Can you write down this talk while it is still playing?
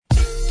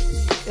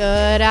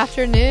Good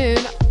afternoon,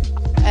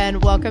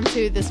 and welcome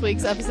to this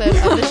week's episode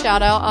of the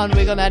Shoutout on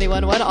Wiggle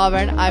 91.1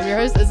 Auburn. I'm your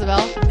host,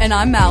 Isabel. And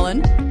I'm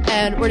Malin.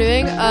 And we're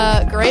doing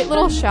a great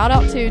little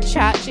shout-out to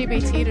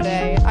ChatGPT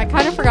today. I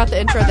kind of forgot the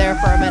intro there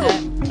for a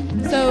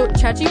minute. So,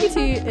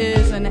 ChatGPT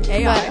is an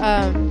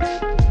AI.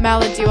 But,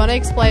 Malin, do you want to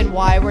explain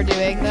why we're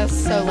doing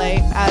this so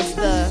late as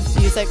the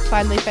music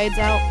finally fades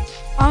out?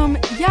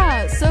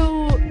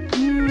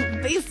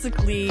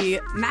 Basically,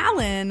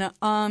 Malin,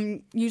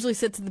 usually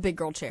sits in the big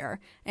girl chair.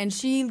 And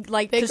she,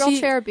 Big girl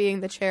chair being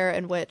the chair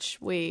in which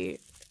we,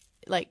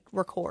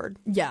 record.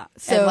 Yeah.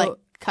 So, and,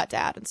 cut to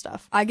ad and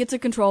stuff. I get to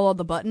control all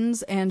the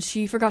buttons, and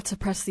she forgot to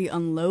press the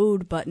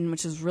unload button,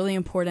 which is really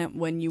important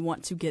when you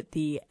want to get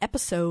the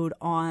episode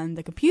on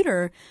the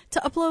computer to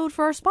upload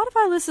for our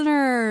Spotify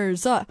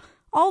listeners.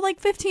 All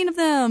 15 of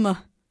them.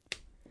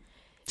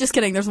 Just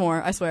kidding, there's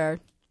more, I swear.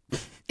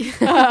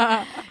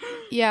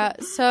 Yeah,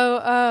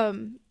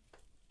 so,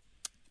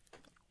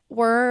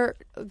 we're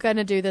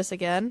gonna do this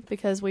again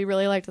because we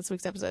really liked this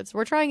week's episode, so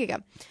we're trying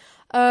again.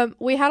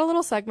 We had a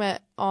little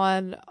segment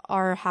on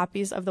our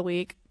happies of the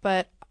week,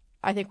 but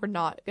I think we're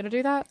not gonna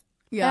do that.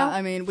 Yeah, now.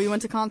 I mean, we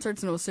went to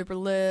concerts and it was super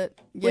lit.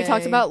 Yay, we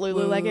talked about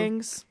Lulu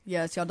leggings.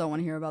 Yes, y'all don't want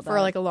to hear about that. For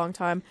a long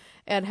time,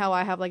 and how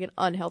I have an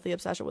unhealthy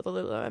obsession with the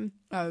Lululemon.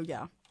 Oh,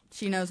 yeah.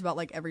 She knows about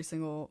every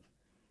single...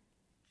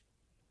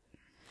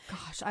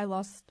 Gosh, I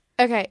lost...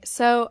 Okay,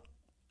 so...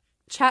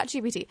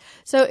 ChatGPT.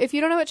 So if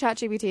you don't know what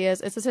ChatGPT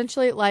is, it's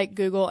essentially like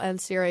Google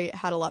and Siri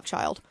had a love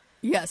child.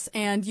 Yes,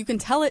 and you can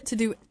tell it to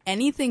do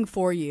anything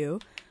for you.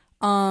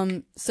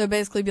 So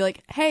basically be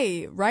like,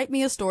 hey, write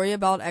me a story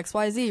about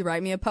XYZ,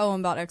 write me a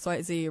poem about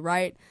XYZ,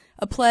 write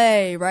a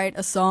play, write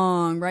a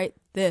song, write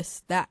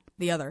this, that,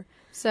 the other.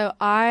 So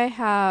I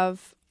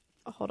have,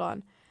 hold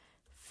on,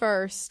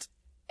 first,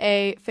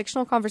 a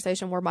fictional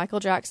conversation where Michael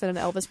Jackson and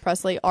Elvis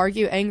Presley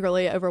argue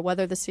angrily over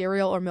whether the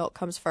cereal or milk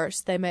comes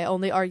first. They may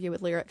only argue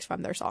with lyrics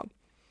from their song.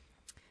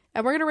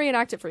 And we're going to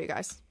reenact it for you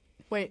guys.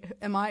 Wait,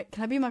 can I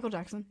be Michael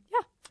Jackson?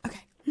 Yeah.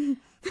 Okay.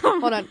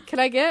 Hold on. Can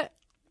I get,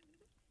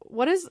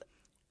 what does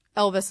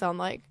Elvis sound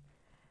like?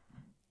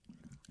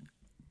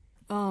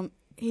 Thank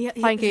you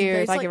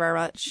very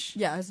much.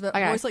 Yeah, his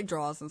voice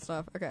draws and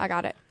stuff. Okay. I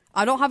got it.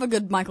 I don't have a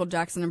good Michael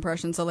Jackson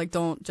impression, so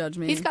don't judge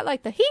me. He's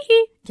got the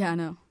hee-hee. Yeah, I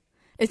know.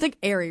 It's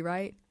airy,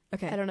 right?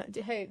 Okay. I don't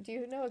know. Hey, do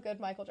you know a good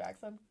Michael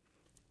Jackson?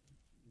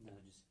 No,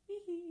 just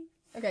hee-hee.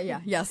 Okay,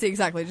 yeah, see,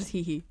 exactly, just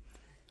hee-hee.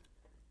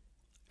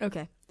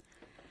 Okay.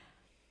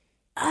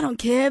 I don't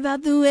care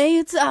about the way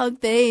you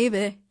talk,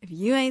 baby. If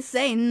you ain't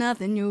saying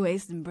nothing, you're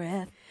wasting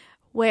breath.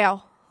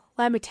 Well,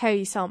 let me tell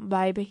you something,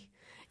 baby.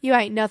 You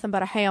ain't nothing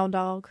but a hound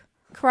dog,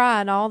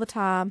 crying all the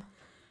time.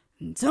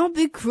 Don't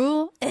be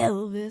cruel,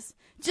 Elvis.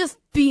 Just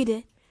beat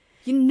it.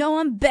 You know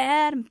I'm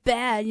bad,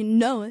 you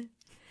know it.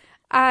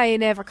 I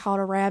ain't ever caught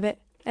a rabbit,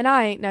 and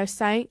I ain't no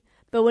saint,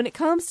 but when it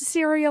comes to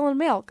cereal and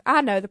milk, I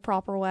know the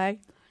proper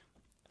way.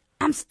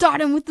 I'm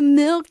starting with the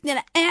milk, then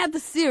I add the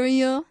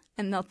cereal,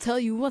 and I'll tell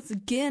you once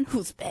again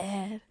who's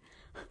bad.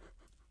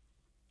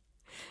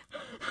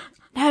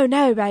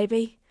 No,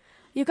 baby.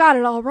 You got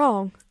it all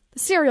wrong. The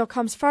cereal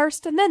comes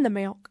first, and then the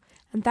milk,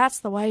 and that's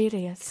the way it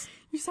is.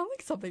 You sound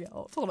like something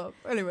else. Hold up.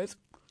 Anyways.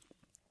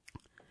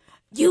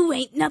 You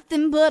ain't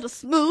nothing but a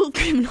smooth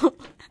criminal,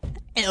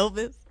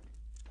 Elvis.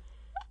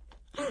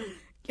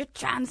 You're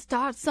trying to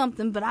start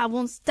something, but I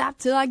won't stop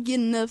till I get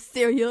enough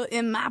cereal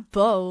in my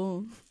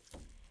bowl.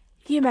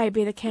 You may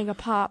be the king of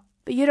pop,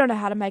 but you don't know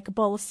how to make a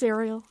bowl of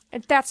cereal,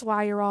 and that's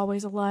why you're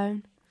always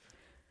alone.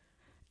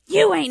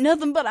 You ain't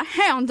nothing but a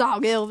hound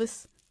dog,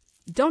 Elvis.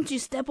 Don't you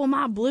step on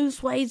my blue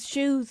suede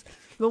shoes,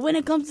 but when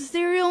it comes to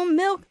cereal and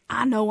milk,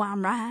 I know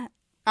I'm right.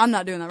 I'm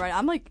not doing that right.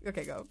 I'm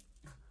okay, go.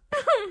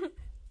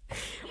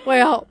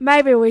 Well,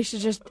 maybe we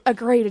should just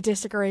agree to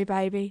disagree,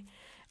 baby.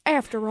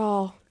 After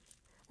all,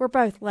 we're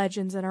both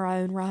legends in our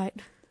own right.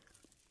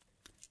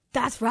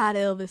 That's right,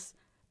 Elvis.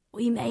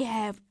 We may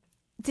have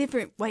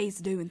different ways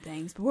of doing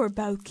things, but we're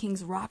both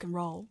kings of rock and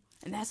roll,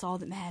 and that's all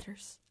that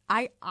matters.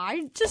 I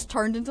just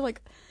turned into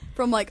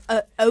from a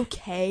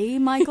okay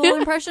Michael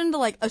impression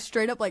to a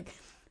straight up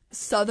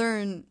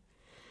southern.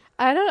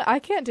 I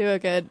can't do a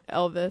good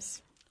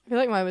Elvis. I feel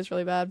like mine was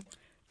really bad.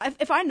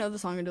 If I know the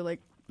song, I do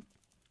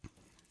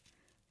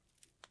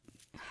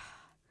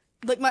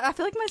I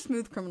feel like my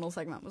Smooth Criminal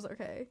segment was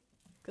okay.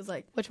 Because,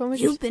 which one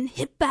was you've been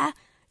hit by,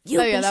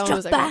 you've been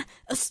struck by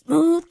a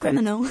smooth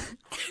criminal.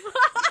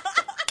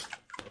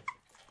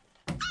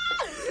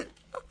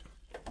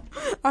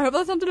 I hope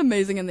that sounded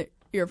amazing in the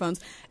earphones.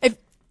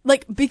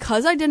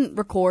 Because I didn't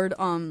record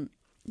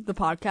the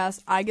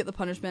podcast, I get the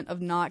punishment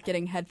of not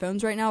getting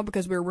headphones right now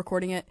because we're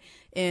recording it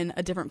in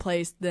a different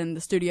place than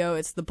the studio.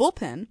 It's the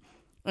bullpen,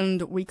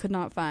 and we could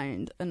not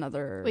find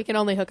another. We can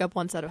only hook up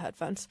one set of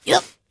headphones.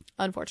 Yep.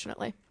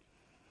 Unfortunately.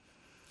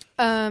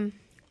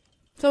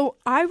 So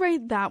I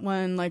rate that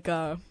one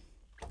that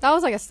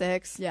was a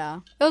 6.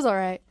 Yeah. It was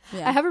alright.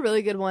 Yeah. I have a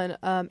really good one.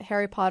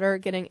 Harry Potter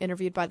getting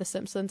interviewed by The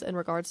Simpsons in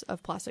regards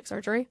of plastic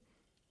surgery.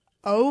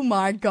 Oh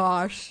my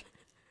gosh.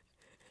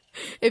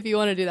 If you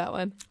want to do that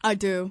one. I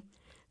do.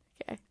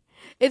 Okay.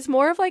 It's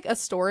more of like a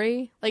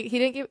story. Like he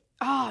didn't give.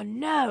 Oh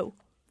no!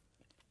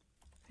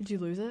 Did you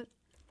lose it?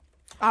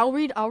 I'll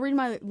read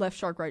my left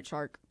shark, right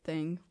shark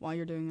thing while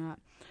you're doing that.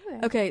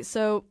 Okay,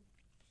 so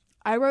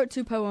I wrote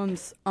 2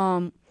 poems,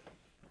 and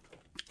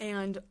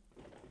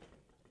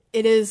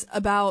it is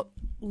about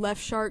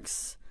left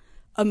shark's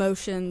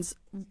emotions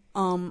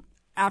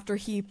after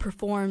he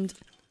performed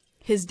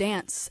his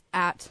dance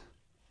at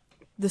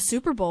the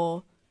Super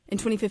Bowl in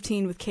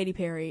 2015 with Katy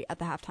Perry at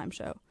the halftime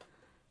show.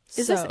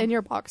 Is this in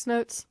your box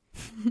notes?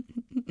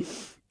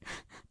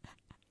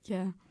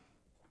 Yeah.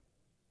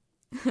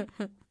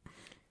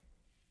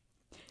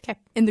 Okay.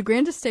 In the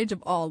grandest stage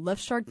of all,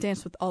 Left Shark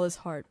danced with all his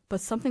heart,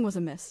 but something was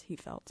amiss, he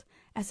felt,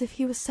 as if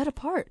he was set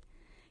apart.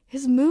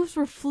 His moves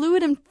were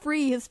fluid and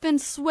free, his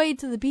fins swayed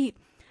to the beat,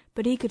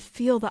 but he could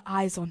feel the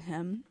eyes on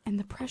him, and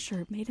the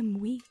pressure made him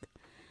weak.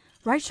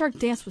 Right Shark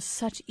danced with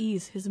such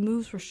ease, his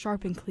moves were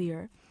sharp and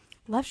clear.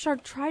 Left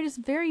Shark tried his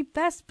very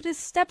best, but his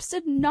steps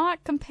did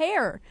not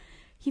compare.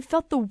 He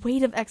felt the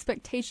weight of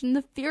expectation,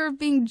 the fear of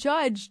being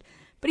judged,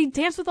 but he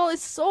danced with all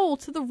his soul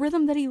to the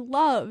rhythm that he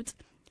loved.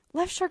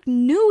 Left Shark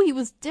knew he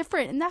was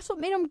different, and that's what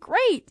made him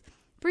great,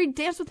 for he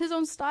danced with his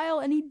own style,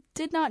 and he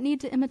did not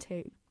need to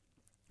imitate.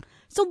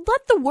 So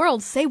let the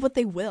world say what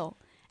they will,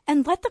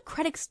 and let the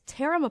critics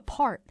tear him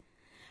apart,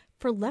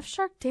 for Left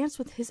Shark danced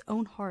with his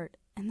own heart,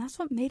 and that's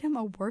what made him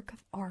a work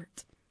of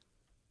art.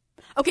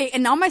 Okay,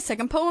 and now my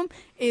second poem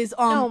is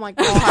oh my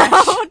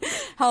gosh,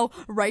 how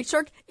Right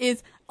Shark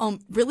is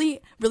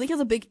really has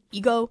a big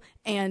ego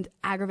and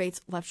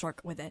aggravates Left Shark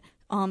with it.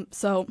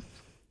 So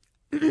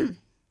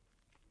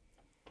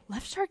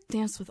Left Shark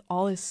danced with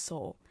all his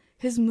soul.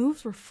 His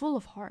moves were full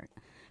of heart,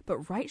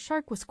 but Right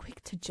Shark was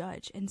quick to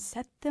judge and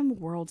set them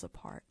worlds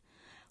apart.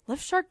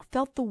 Left Shark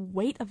felt the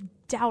weight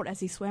of doubt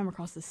as he swam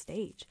across the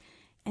stage,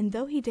 and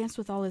though he danced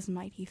with all his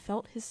might, he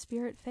felt his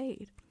spirit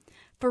fade.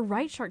 For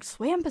Right Shark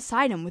swam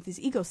beside him with his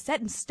ego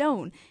set in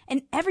stone,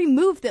 and every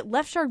move that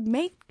Left Shark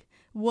made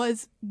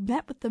was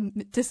met with a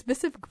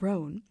dismissive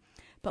groan.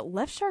 But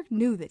Left Shark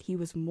knew that he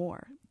was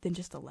more than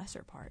just a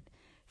lesser part,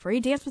 for he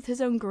danced with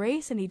his own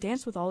grace, and he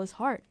danced with all his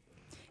heart.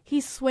 He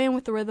swam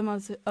with the rhythm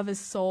of his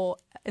soul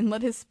and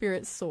let his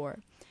spirit soar.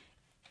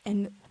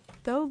 And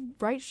though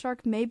Right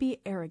Shark may be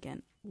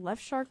arrogant,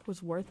 Left Shark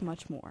was worth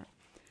much more.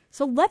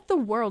 So let the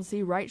world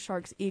see Right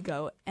Shark's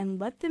ego, and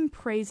let them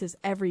praise his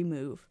every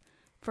move.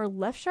 For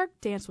Left Shark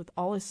danced with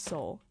all his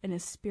soul, and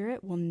his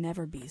spirit will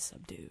never be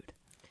subdued.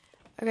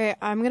 Okay,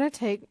 I'm going to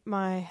take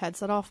my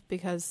headset off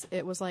because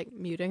it was, like,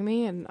 muting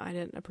me, and I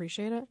didn't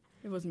appreciate it.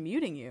 It was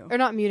muting you. Or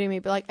not muting me,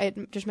 but, like,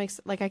 it just makes,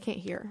 like, I can't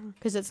hear.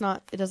 Because it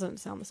doesn't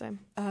sound the same.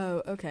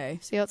 Oh, okay.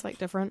 See how it's, like,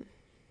 different?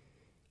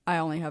 I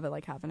only have it,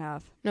 like, half and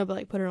half. No, but,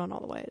 like, put it on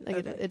all the way. Like,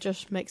 okay. It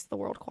just makes the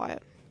world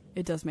quiet.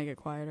 It does make it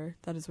quieter.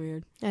 That is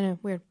weird. I know,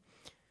 weird.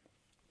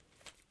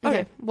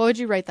 Okay, what would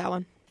you rate that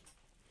one?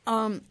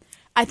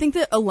 I think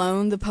that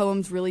alone, the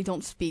poems really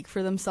don't speak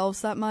for themselves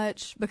that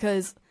much,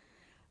 because,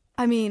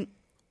 I mean,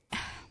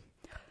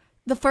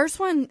 the first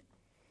one,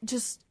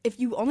 just, if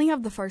you only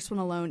have the first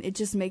one alone, it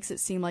just makes it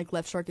seem like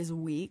Left Shark is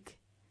weak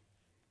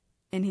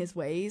in his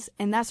ways,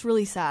 and that's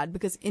really sad,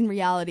 because in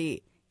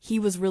reality, he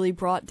was really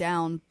brought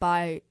down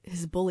by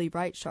his bully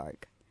Right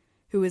Shark,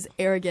 who was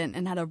arrogant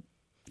and had a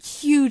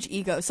huge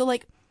ego. So,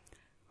 like,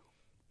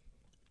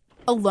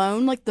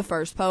 alone, like, the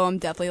first poem,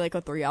 definitely, like,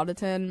 a 3 out of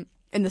 10.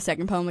 In the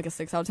second poem, like, a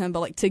 6 out of 10.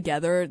 But, like,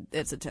 together,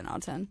 it's a 10 out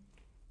of 10.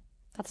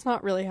 That's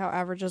not really how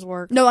averages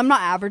work. No, I'm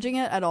not averaging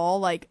it at all.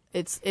 Like,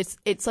 it's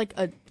like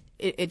a...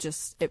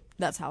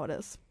 that's how it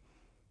is.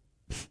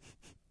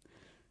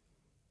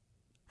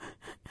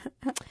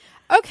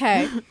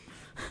 Okay.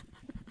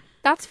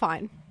 That's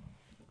fine.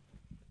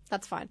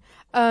 That's fine.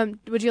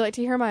 Would you like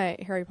to hear my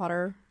Harry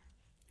Potter...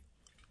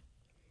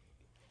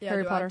 Yeah,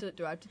 Harry Potter.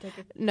 Do I have to take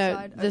a No,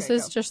 side? this Okay,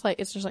 is go. just like,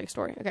 it's just like a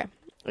story. Okay.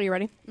 Are you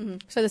ready? Mm-hmm.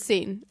 So the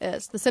scene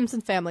is the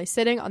Simpson family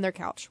sitting on their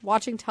couch,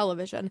 watching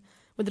television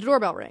when the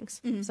doorbell rings.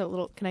 Mm-hmm.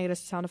 So can I get a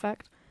sound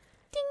effect?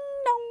 Ding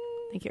dong.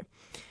 Thank you.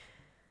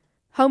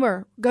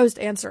 Homer goes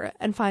to answer it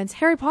and finds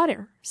Harry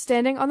Potter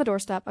standing on the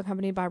doorstep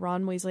accompanied by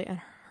Ron Weasley and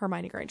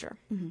Hermione Granger.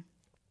 Mm-hmm.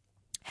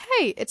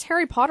 Hey, it's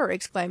Harry Potter,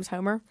 exclaims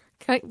Homer.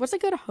 What's a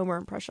good Homer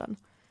impression?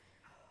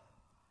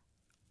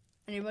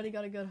 Anybody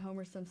got a good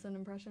Homer Simpson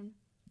impression?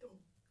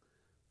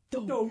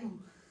 Oh,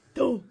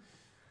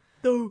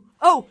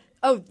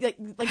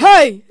 like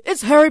Hey,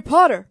 it's Harry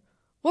Potter.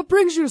 What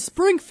brings you to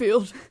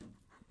Springfield?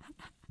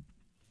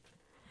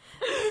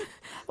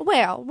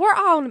 Well, we're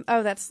all...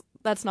 Oh, that's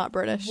not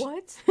British.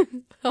 what?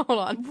 Hold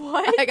on.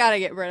 What? I gotta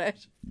get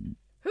British.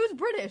 Who's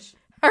British?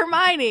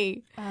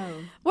 Hermione.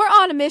 Oh, We're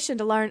on a mission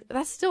to learn...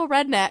 That's still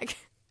redneck.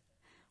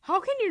 how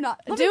can you not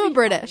Do a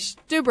British.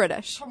 Do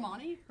British.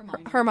 Hermione?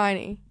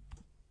 Hermione.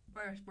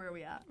 Where are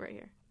we at? Right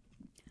here.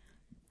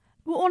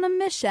 We're on a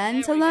mission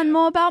There to we learn go.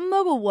 more about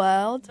Muggle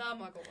World. The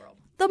Muggle World.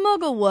 The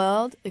Muggle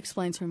World,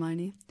 explains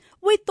Hermione.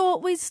 We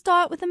thought we'd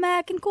start with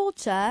American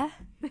culture.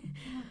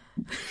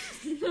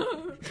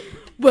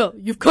 Well,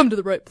 you've come to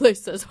the right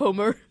place, says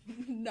Homer.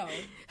 No.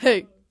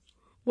 Hey,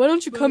 why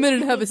don't you come in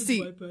and have a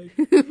seat?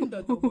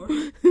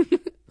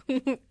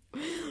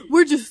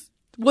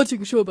 watching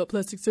a show about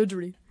plastic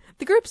surgery.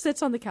 The group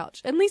sits on the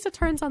couch, and Lisa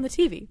turns on the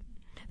TV.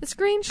 The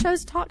screen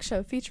shows a talk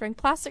show featuring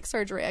plastic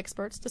surgery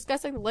experts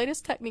discussing the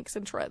latest techniques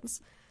and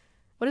trends.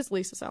 What does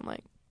Lisa sound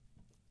like?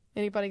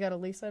 Anybody got a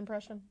Lisa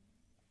impression?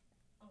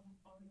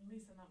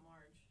 Lisa, not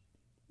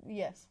Marge.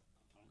 Yes.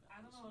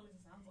 I don't know what Lisa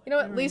sounds like. You know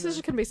what? Lisa's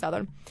just going to be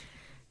Southern.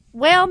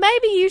 Well,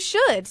 maybe you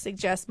should,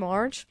 suggests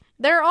Marge.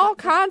 There are all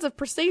kinds of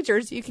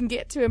procedures you can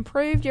get to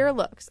improve your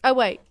looks. Oh,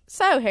 wait.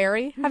 So,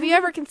 Harry, have you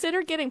ever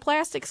considered getting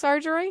plastic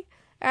surgery?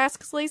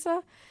 Asks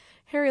Lisa.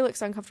 Harry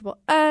looks uncomfortable.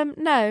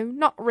 No,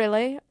 not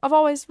really.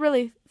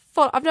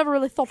 I've never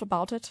really thought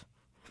about it.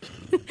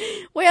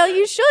 Well,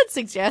 you should,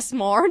 suggests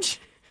Marge.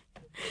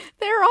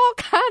 There are all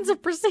kinds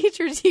of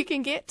procedures you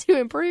can get to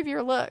improve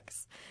your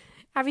looks.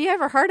 Have you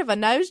ever heard of a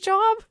nose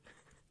job?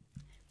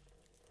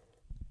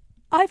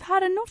 I've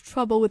had enough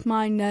trouble with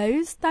my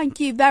nose. Thank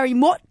you very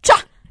much.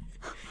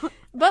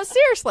 But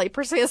seriously,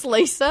 persists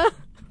Lisa,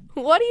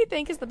 what do you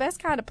think is the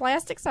best kind of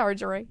plastic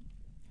surgery?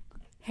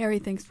 Harry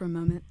thinks for a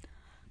moment.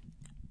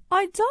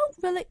 I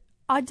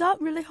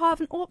don't really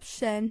have an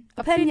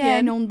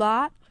opinion on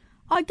that.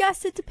 I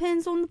guess it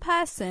depends on the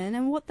person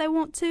and what they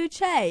want to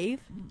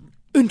achieve.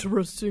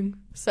 Interesting,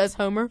 says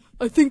Homer.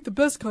 I think the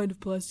best kind of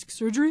plastic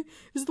surgery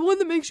is the one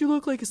that makes you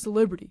look like a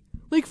celebrity.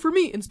 Like for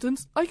me,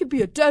 instance, I could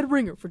be a dead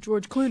ringer for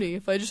George Clooney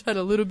if I just had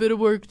a little bit of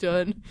work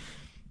done.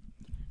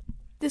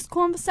 This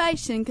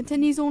conversation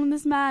continues on in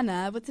this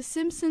manner, with the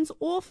Simpsons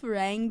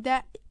offering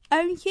their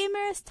own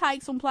humorous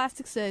takes on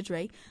plastic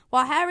surgery,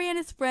 while Harry and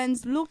his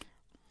friends look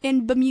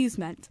in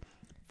bemusement.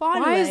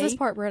 Finally, why is this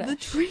part British? The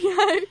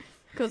trio,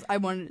 because I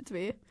wanted it to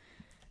be,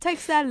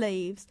 takes their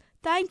leaves,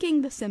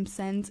 thanking the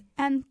Simpsons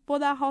and for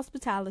their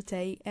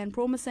hospitality and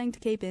promising to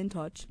keep in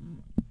touch.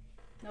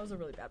 That was a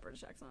really bad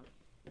British accent.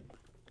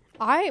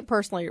 I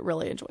personally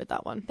really enjoyed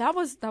that one. That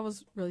was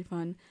really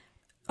fun.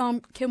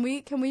 Can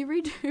we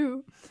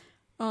redo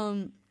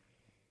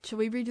should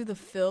we redo the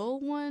Phil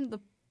one, the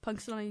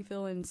Punxsutawney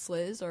Phil and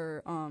Sliz,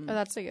 or oh,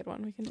 that's a good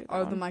one. We can do that.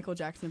 Or one. the Michael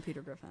Jackson and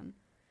Peter Griffin.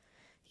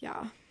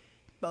 Yeah,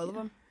 both of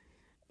them.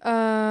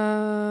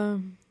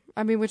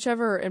 I mean,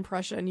 whichever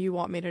impression you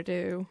want me to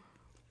do.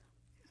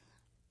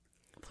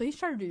 Please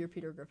try to do your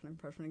Peter Griffin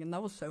impression again.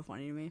 That was so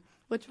funny to me.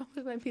 Which one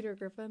was my Peter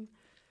Griffin?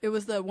 It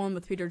was the one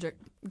with Peter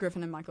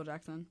Griffin and Michael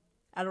Jackson.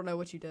 I don't know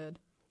what you did.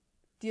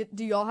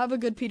 Do y'all have a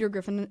good Peter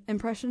Griffin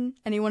impression?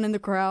 Anyone in the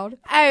crowd?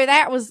 Oh,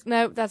 that's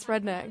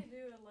Redneck.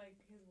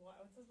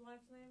 What's his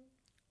wife's name?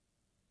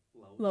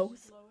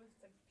 Lois.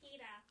 Like,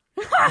 Peter.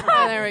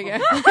 Oh, there we go.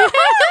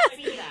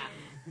 Peter.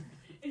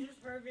 It's just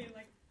for being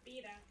like,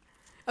 Peter.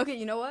 Okay,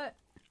 you know what?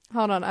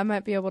 Hold on, I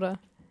might be able to.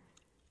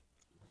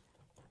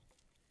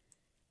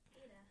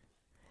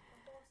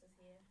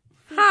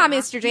 Hi,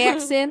 Mr.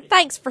 Jackson.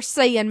 Thanks for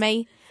seeing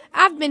me.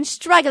 I've been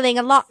struggling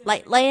a lot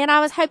lately, and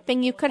I was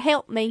hoping you could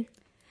help me.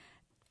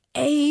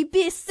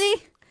 ABC,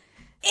 easy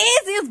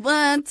as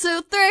 1,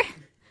 2, 3.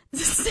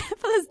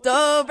 Simple as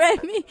do, re,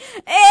 mi.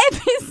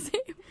 ABC,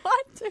 1,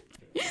 2,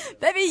 3.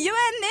 Baby, you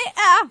and me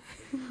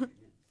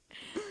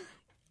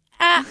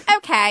out.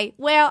 Okay,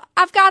 well,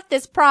 I've got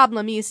this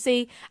problem, you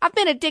see. I've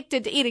been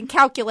addicted to eating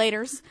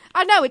calculators.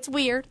 I know it's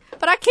weird,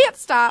 but I can't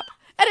stop,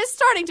 and it's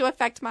starting to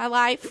affect my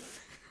life.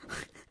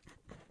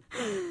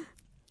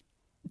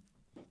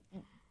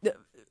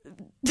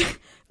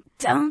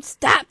 Don't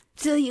stop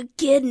till you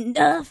get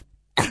enough.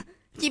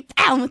 Keep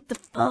down with the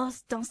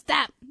force. Don't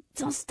stop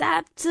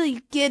till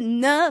you get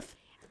enough.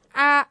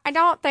 I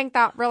don't think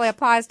that really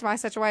applies to my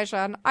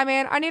situation. I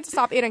mean, I need to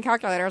stop eating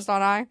calculators,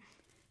 don't I?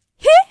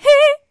 Hee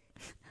hee.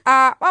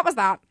 What was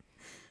that?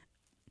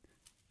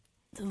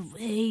 The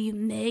way you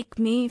make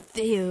me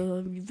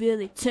feel, you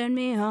really turn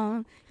me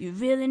on. You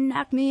really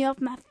knock me off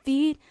my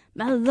feet.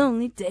 My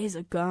lonely days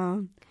are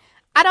gone.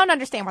 I don't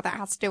understand what that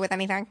has to do with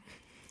anything.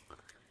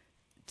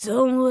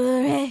 Don't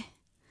worry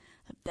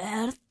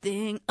about a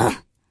thing,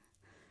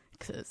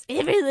 'cause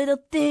every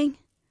little thing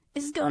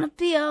is gonna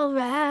be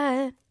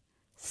alright.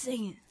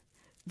 Sing it.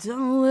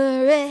 Don't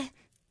worry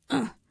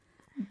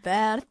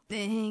about a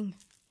thing,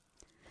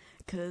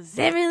 'cause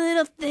every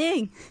little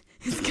thing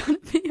is gonna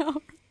be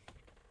alright.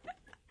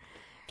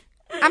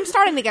 I'm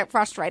starting to get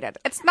frustrated.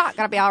 It's not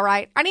going to be all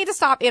right. I need to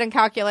stop eating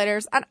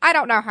calculators, and I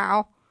don't know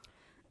how.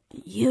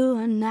 You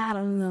are not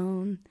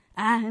alone.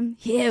 I'm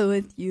here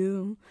with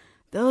you.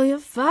 Though you're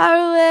far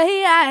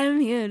away, I am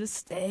here to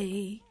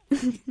stay.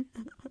 That's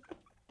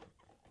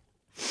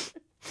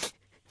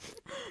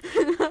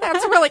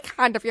really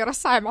kind of you to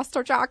say,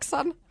 Mr.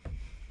 Jackson.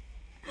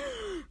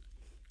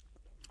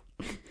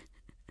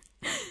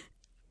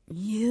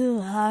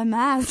 You are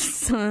my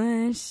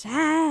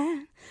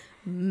sunshine,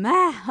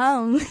 my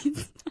only sunshine.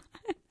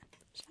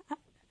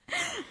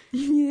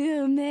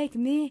 You make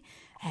me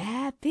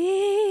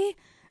happy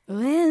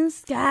when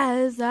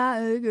skies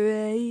are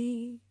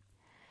gray.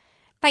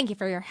 Thank you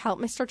for your help,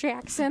 Mr.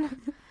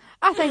 Jackson.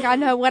 I think I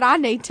know what I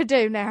need to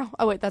do now.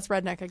 Oh, wait, that's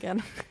Redneck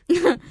again.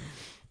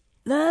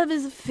 Love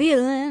is a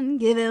feeling,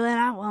 give it when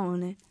I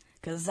want it.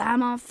 'Cause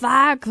I'm on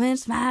fire,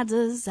 quench my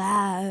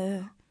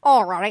desire.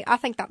 Alrighty, I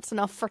think that's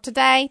enough for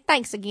today.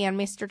 Thanks again,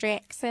 Mr.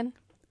 Jackson.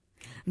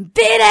 Beat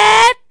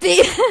it!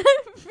 Beat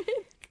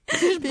it!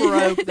 Just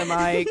broke the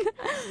mic.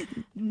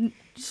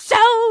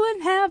 Show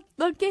and have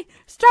lucky,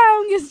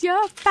 strong is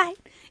your fight.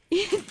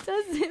 It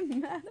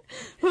doesn't matter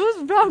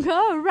who's wrong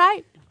or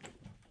right.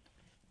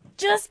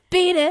 Just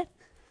beat it.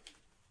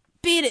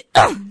 Beat it.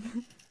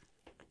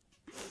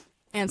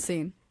 And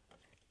scene.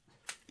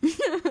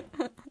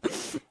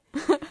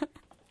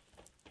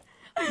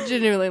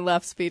 Genuinely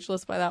left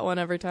speechless by that one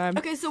every time.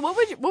 Okay, so what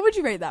would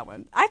you rate that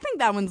one? I think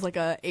that one's like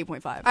a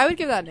 8.5. I would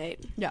give that an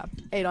 8. Yeah,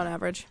 8 on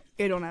average.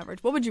 8 on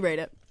average. What would you rate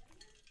it?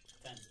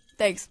 10.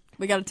 Thanks.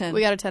 We got a 10.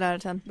 We got a 10 out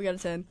of 10. We got a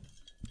 10.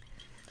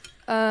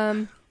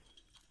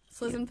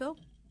 Sliz and Phil?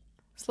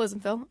 Sliz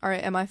and Phil. All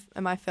right, am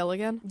I Phil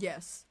again?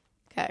 Yes.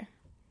 Okay.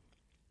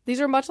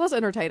 These are much less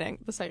entertaining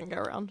the second go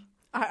around.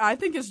 I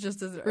think it's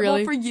just as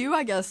Really? Well, for you,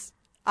 I guess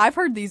I've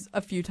heard these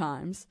a few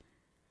times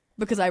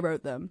because I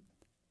wrote them.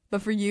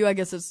 But for you, I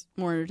guess it's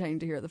more entertaining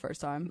to hear it the first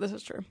time. This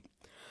is true.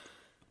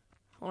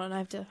 Hold on, I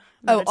have to.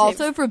 Oh, meditate.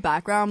 also for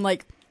background,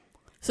 like,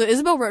 so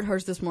Isabel wrote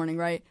hers this morning,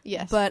 right?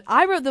 Yes. But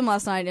I wrote them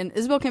last night, and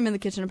Isabel came in the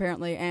kitchen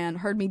apparently and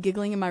heard me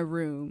giggling in my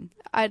room.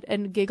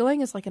 And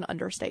giggling is like an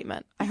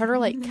understatement. I heard her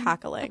like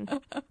cackling.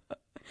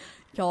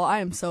 Y'all, I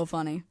am so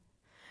funny.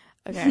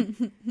 Okay.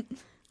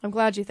 I'm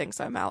glad you think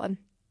so, Malin.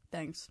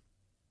 Thanks.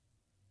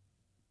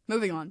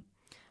 Moving on.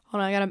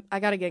 Hold on, I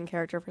gotta get in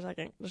character for a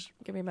second. Just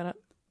give me a minute.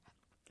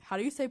 How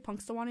do you say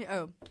Punxsutawney?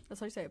 Oh, that's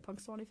how you say it.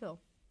 Punxsutawney Phil.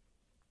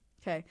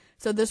 Okay,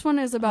 so this one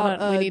is Hold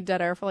about. on, we need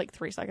dead air for like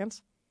 3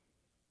 seconds.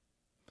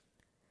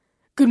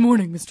 Good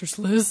morning, Mr.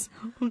 Sliz.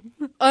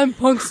 I'm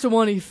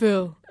Punxsutawney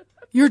Phil,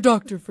 your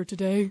doctor for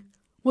today.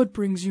 What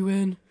brings you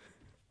in?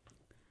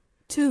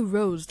 2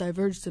 roads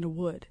diverged in a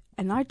wood,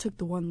 and I took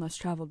the one less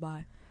traveled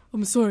by.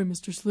 I'm sorry,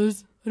 Mr.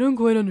 Sliz. I don't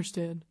quite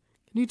understand.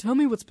 Can you tell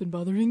me what's been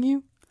bothering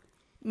you?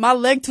 My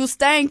leg too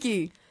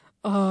stanky.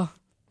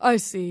 I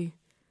see.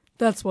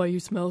 That's why you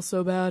smell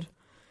so bad.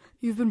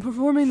 You've been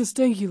performing the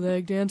stanky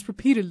leg dance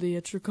repeatedly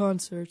at your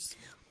concerts.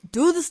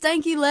 Do the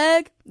stanky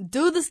leg.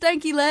 Do the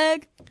stanky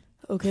leg.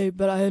 Okay,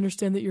 but I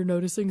understand that you're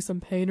noticing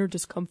some pain or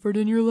discomfort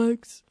in your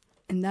legs.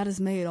 And that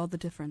has made all the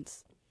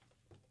difference.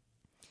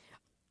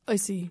 I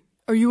see.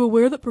 Are you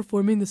aware that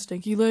performing the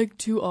stanky leg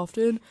too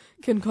often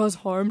can cause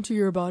harm to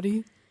your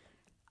body?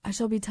 I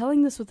shall be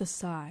telling this with a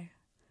sigh.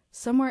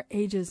 Somewhere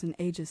ages and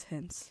ages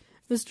hence.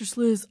 Mr.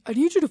 Sliz, I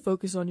need you to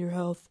focus on your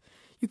health.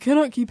 You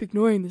cannot keep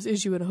ignoring this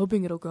issue and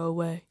hoping it'll go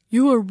away.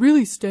 You are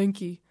really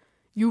stanky.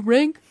 You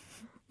rank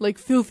like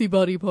filthy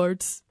body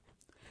parts.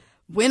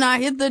 When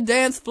I hit the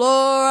dance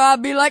floor, I'll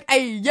be like,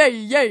 hey, yay,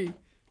 yay.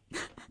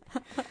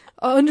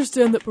 I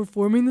understand that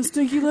performing the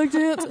stinky leg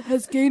dance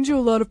has gained you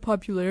a lot of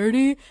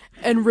popularity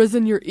and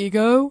risen your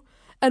ego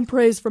and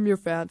praise from your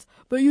fans.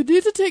 But you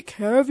need to take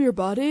care of your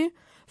body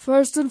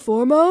first and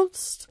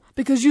foremost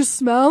because you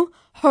smell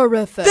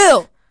horrific.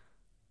 Phil!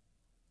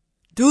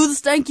 Do the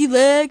stanky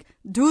leg.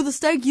 Do the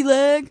stanky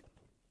leg.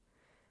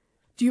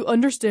 Do you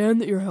understand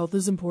that your health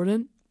is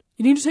important?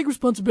 You need to take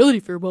responsibility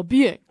for your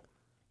well-being.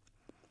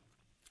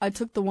 I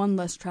took the one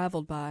less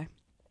traveled by.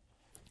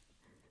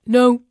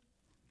 No.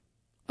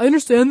 I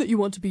understand that you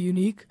want to be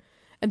unique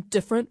and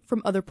different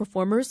from other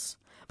performers,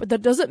 but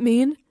that doesn't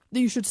mean that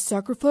you should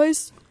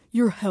sacrifice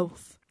your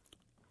health.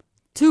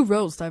 2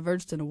 roads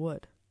diverged in a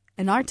wood,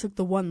 and I took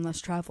the one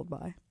less traveled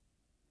by.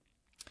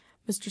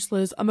 Mr.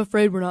 Sliz, I'm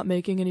afraid we're not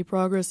making any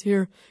progress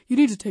here. You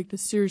need to take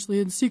this seriously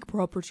and seek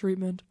proper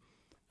treatment.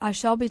 I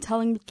shall be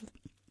telling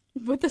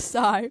with a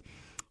sigh.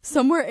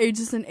 Somewhere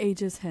ages and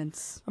ages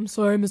hence. I'm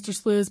sorry, Mr.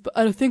 Sliz, but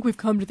I think we've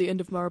come to the end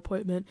of our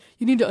appointment.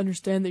 You need to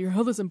understand that your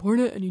health is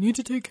important and you need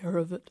to take care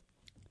of it.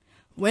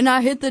 When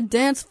I hit the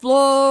dance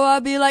floor,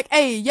 I'll be like,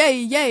 hey, yay,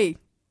 yay.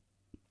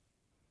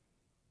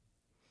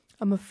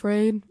 I'm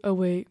afraid... Oh,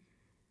 wait.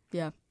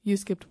 Yeah. You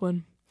skipped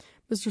one.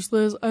 Mr.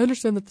 Sliz, I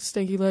understand that the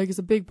stanky leg is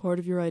a big part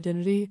of your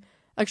identity.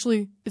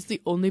 Actually, it's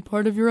the only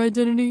part of your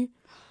identity.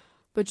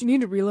 But you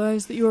need to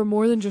realize that you are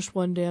more than just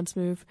one dance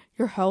move.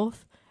 Your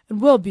health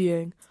and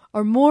well-being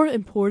are more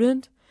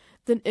important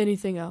than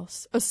anything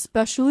else,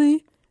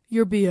 especially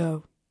your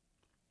BO.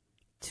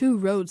 2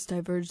 roads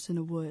diverged in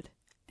a wood,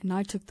 and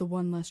I took the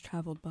one less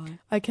traveled by.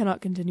 I cannot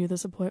continue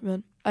this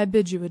appointment. I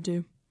bid you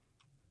adieu.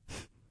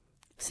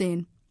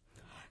 Scene.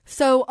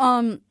 So,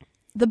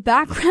 the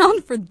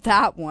background for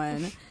that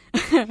one,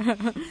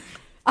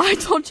 I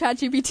told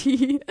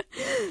ChatGPT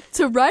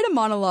to write a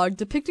monologue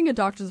depicting a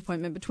doctor's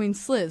appointment between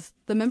Sliz,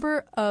 the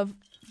member of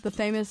the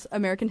famous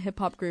American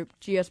hip-hop group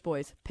GS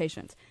Boys,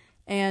 Patience,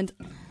 and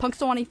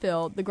Punxsutawney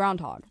Phil, the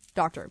groundhog,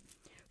 doctor.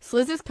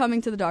 Sliz is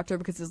coming to the doctor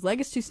because his leg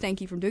is too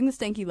stanky from doing the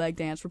stanky leg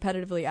dance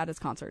repetitively at his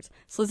concerts.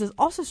 Sliz is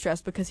also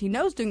stressed because he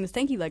knows doing the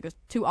stanky leg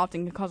too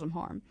often can cause him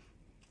harm.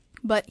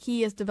 But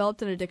he has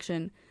developed an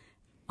addiction,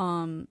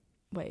 to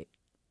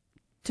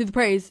the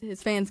praise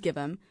his fans give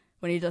him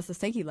when he does the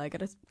stanky leg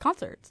at his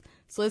concerts.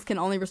 Sliz can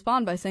only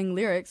respond by saying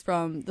lyrics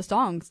from the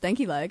song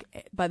Stanky Leg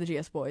by the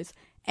GS Boys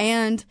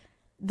and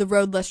The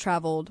Road Less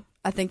Traveled.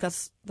 I think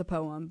that's the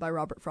poem by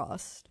Robert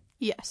Frost.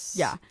 Yes.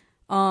 Yeah.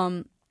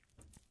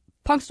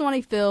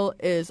 Punxsutawney Phil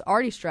is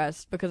already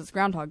stressed because it's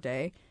Groundhog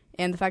Day,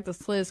 And the fact that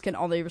Sliz can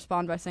only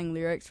respond by saying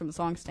lyrics from the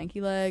song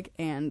Stanky Leg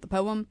and the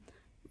poem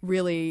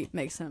really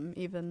makes him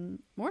even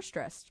more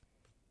stressed.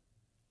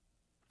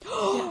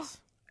 Yes.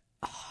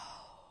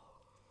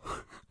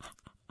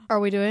 Are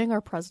we doing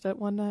our president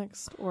one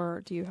next,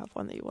 or do you have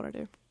one that you want to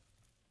do?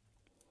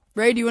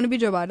 Ray, do you want to be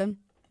Joe Biden?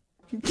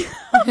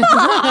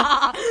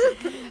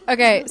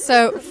 Okay,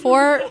 so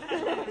for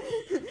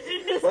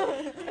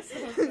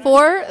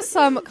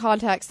some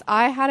context,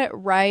 I had it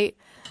write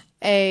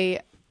a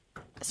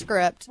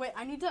script Wait,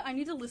 I need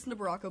to listen to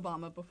Barack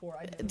Obama before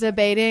I do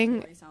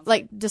debating,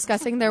 like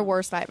discussing their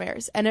worst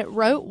nightmares, and it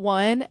wrote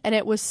one, and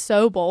it was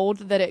so bold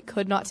that it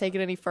could not take it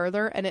any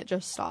further, and it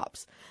just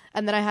stops.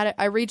 And then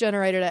I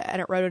regenerated it,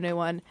 and it wrote a new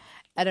one,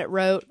 and it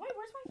wrote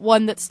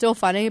one that's still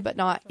funny but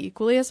not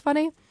equally as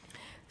funny.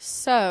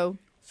 So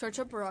search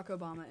up Barack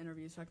Obama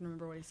interviews so I can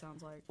remember what he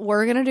sounds like.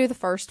 we're gonna do the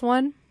first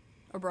one.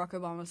 Or Barack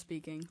Obama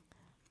speaking.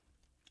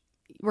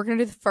 We're gonna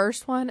do the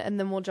first one, and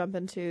then we'll jump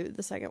into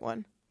the second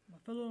one. My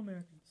fellow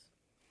Americans.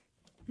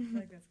 I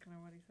think that's kind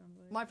of what he sounds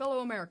like. My fellow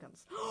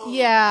Americans.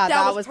 Yeah,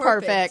 That that was was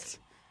perfect.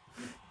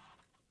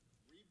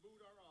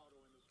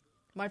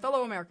 My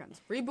fellow Americans,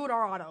 reboot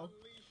our auto.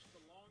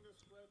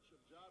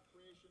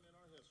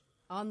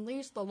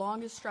 Unleash the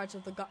longest stretch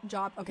of the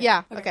job. Okay.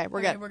 Yeah, okay,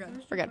 we're good. We're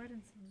good. We're good.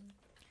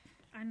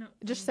 I know.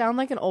 Just sound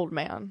like an old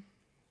man.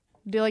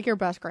 Do like your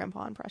best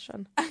grandpa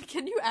impression.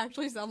 Can you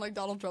actually sound like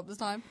Donald Trump this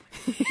time?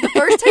 The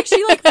first take,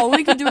 she like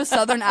only could do a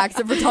southern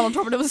accent for Donald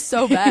Trump, and it was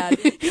so bad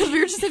because we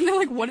were just sitting there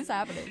like, what is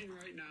happening?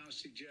 Right now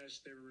suggests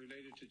they were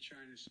related to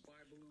China's spy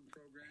balloon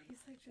program. He's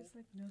like just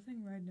like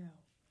nothing right now.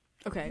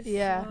 Okay.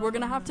 Yeah. We're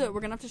gonna have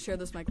to share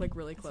this mic like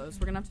really close.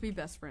 We're gonna have to be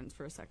best friends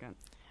for a second,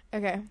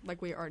 Okay.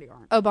 like we already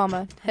aren't.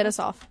 Obama, hit us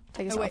off.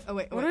 Take us Oh wait, off. oh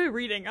wait, What wait. are we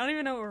reading? I don't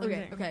even know what we're Okay,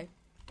 reading. okay.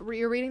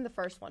 You're reading the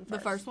first one The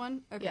first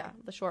one? Okay. Yeah,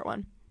 the short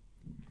one.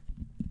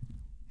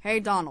 Hey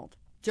Donald,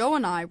 Joe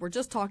and I were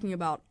just talking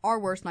about our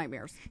worst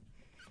nightmares.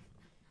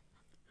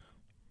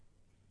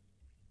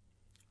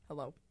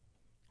 Hello.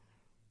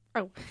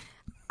 Oh,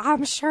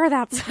 I'm sure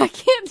that's... I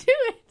can't do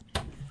it.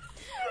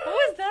 What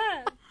was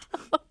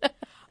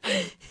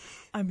that?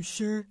 I'm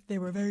sure they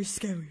were very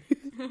scary.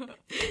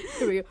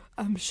 Here we go.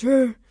 I'm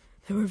sure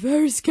they were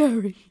very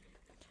scary.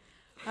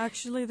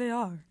 Actually, they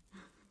are.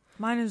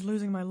 Mine is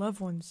losing my loved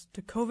ones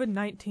to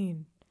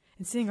COVID-19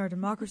 and seeing our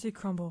democracy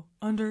crumble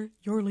under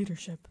your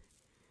leadership.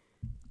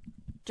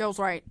 Joe's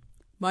right.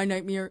 My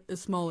nightmare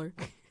is smaller,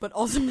 but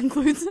also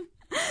includes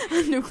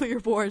a nuclear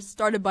war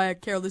started by a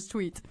careless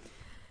tweet.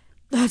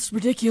 That's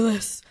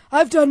ridiculous.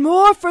 I've done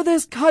more for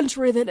this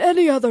country than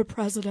any other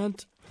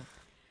president.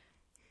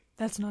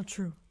 That's not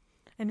true.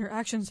 And your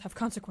actions have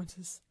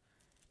consequences.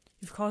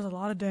 You've caused a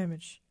lot of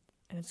damage,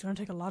 and it's going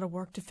to take a lot of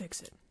work to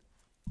fix it.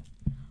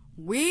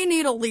 We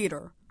need a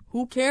leader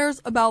who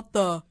cares about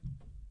the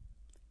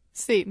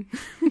Scene.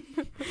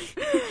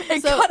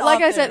 It So, cut like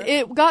off I said,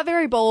 there. it got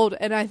very bold,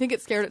 and I think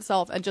it scared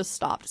itself and just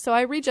stopped. So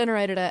I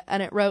regenerated it,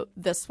 and it wrote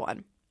this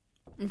one.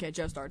 Okay,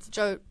 Joe starts.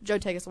 Joe,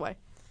 take us away.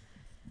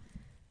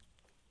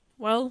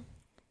 Well,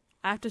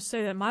 I have to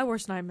say that my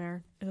worst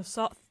nightmare is a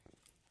salt.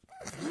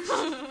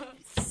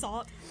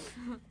 Salt.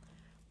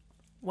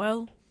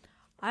 Well,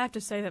 I have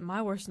to say that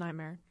my worst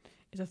nightmare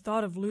is the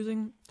thought of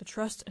losing the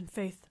trust and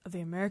faith of the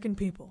American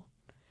people.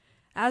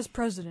 As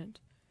president,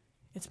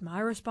 it's my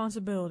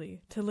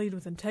responsibility to lead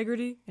with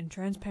integrity and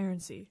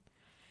transparency,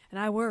 and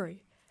I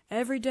worry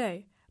every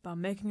day about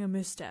making a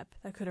misstep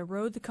that could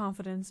erode the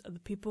confidence of the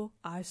people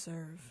I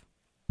serve.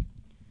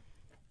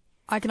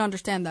 I can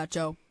understand that,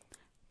 Joe.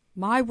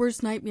 My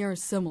worst nightmare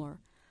is similar,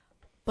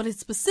 but it's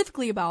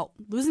specifically about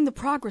losing the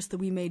progress that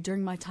we made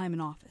during my time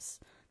in office.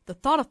 The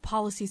thought of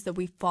policies that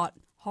we fought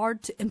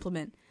hard to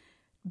implement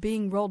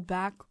being rolled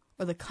back,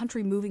 or the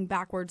country moving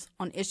backwards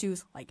on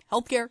issues like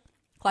healthcare,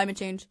 climate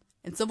change,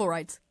 and civil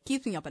rights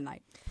keeps me up at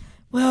night.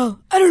 Well,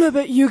 I don't know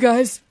about you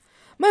guys.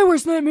 My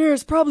worst nightmare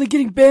is probably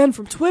getting banned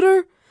from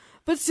Twitter.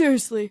 But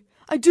seriously,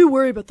 I do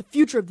worry about the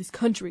future of this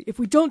country if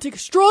we don't take a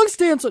strong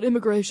stance on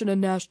immigration and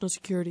national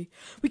security.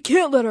 We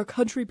can't let our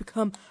country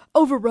become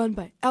overrun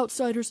by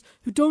outsiders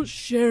who don't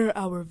share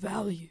our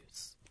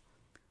values.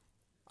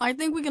 I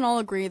think we can all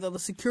agree that the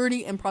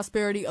security and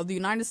prosperity of the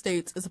United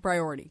States is a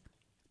priority.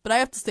 But I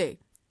have to say,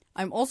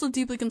 I'm also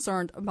deeply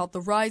concerned about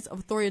the rise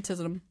of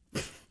authoritarianism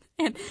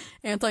and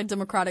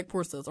anti-democratic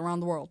forces around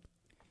the world.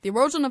 The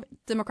erosion of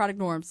democratic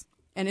norms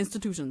and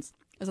institutions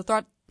is a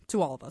threat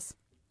to all of us,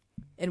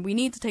 and we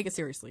need to take it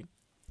seriously.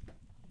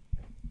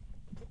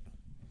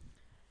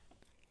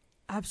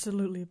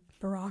 Absolutely,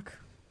 Barack.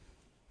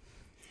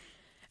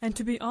 And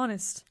to be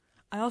honest,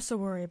 I also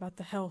worry about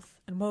the health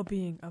and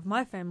well-being of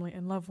my family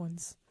and loved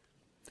ones.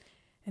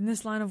 In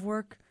this line of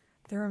work,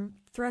 there are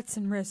threats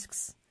and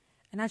risks,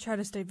 and I try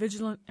to stay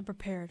vigilant and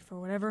prepared for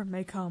whatever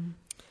may come.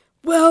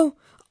 Well,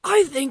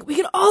 I think we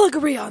can all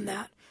agree on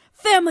that.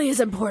 Family is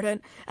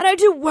important, and I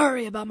do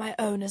worry about my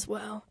own as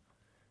well.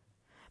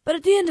 But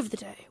at the end of the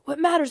day, what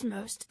matters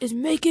most is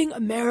making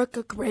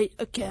America great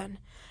again.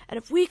 And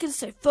if we can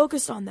stay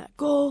focused on that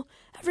goal,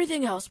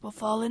 everything else will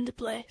fall into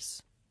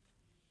place.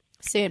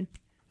 Scene.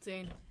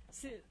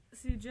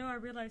 See, Joe, I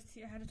realized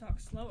I had to talk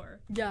slower.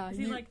 Yeah.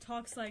 He like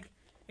talks like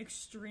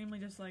extremely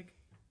just like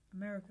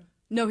America.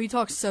 No, he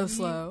talks so We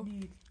slow.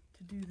 need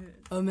to do this.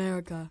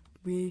 America,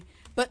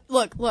 But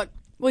look.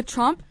 With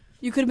Trump,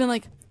 you could have been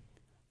like,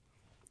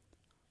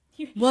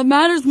 what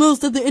matters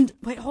most at the end.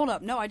 Wait, hold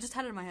up. No, I just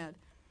had it in my head.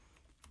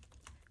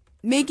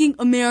 Making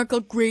America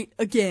great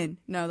again.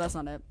 No, that's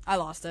not it. I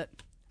lost it.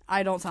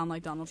 I don't sound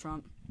like Donald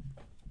Trump.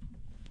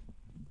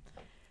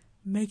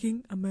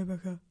 Making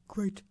America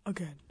great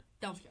again.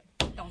 That was good.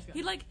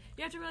 He like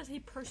you have to realize he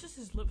purses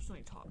his lips when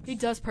he talks. He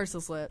does purse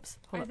his lips.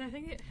 Hold I up.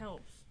 think it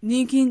helps.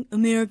 Making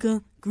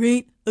America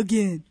great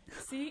again.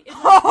 See, it's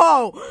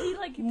Oh! he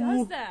like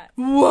does that.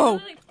 Whoa.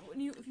 Like,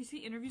 if you see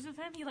interviews with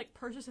him, he like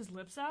purses his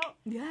lips out.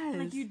 Yes. And,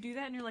 like you do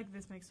that, and you're like,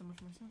 this makes so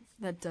much more sense.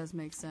 That does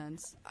make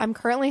sense. I'm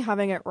currently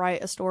having it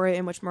write a story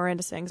in which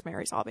Miranda sings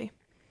Mary's Hobby.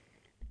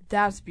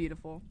 That's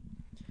beautiful.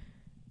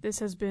 This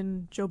has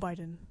been Joe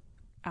Biden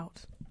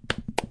out.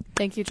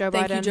 Thank you, Joe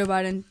Thank Biden. you, Joe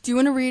Biden. Do you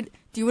want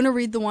to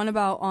read the one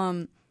about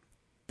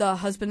the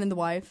husband and the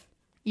wife?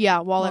 Yeah,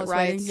 while it it's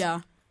writing? writes.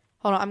 Yeah.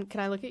 Hold on, can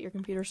I look at your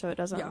computer so it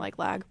doesn't Yeah. like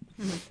lag?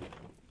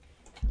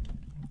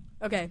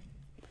 Okay.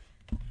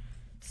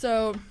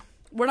 So,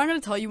 we're not going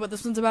to tell you what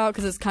this one's about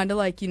because it's kind of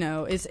like,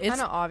 it's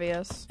Kind of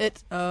obvious.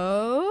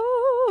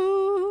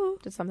 oh.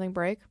 Did something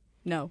break?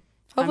 No.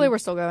 Hopefully I'm- we're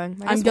still going.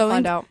 I I'm guess we'll going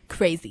find out.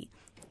 crazy.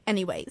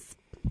 Anyways.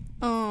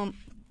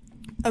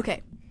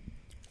 Okay.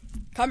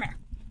 Come here.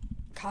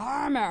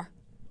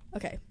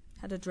 Okay.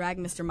 Had to drag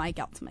Mr. Mike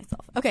out to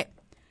myself. Okay.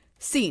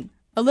 Scene.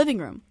 A living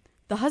room.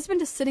 The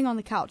husband is sitting on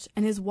the couch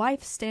and his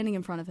wife standing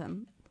in front of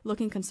him,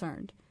 looking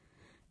concerned.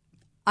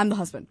 I'm the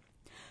husband.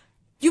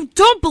 You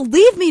don't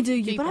believe me, do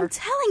you? But I'm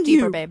telling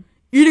Deeper, you. babe.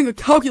 Eating a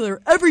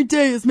calculator every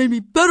day has made me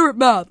better at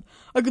math.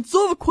 I can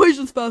solve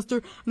equations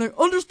faster, and I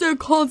understand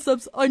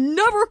concepts I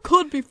never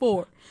could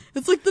before.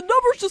 It's like the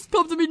numbers just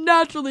come to me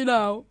naturally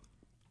now.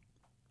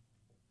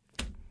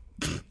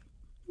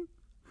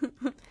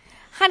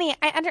 Honey,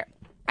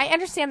 I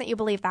understand that you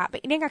believe that,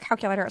 but eating a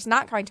calculator is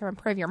not going to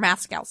improve your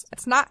math skills.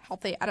 It's not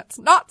healthy, and it's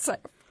not safe.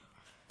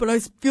 But I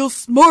feel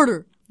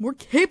smarter, more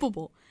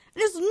capable.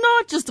 And it's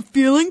not just a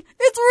feeling,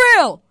 it's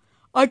real.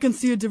 I can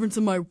see a difference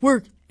in my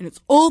work, and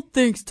it's all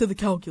thanks to the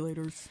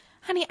calculators.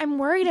 Honey, I'm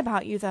worried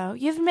about you, though.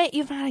 You've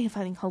been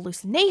having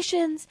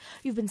hallucinations.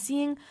 You've been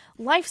seeing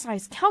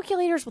life-size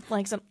calculators with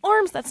legs and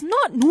arms. That's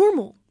not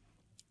normal.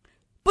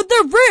 But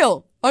they're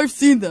real! I've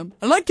seen them,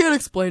 and I can't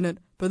explain it,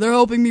 but they're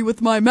helping me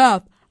with my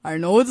math. I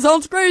know it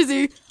sounds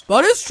crazy,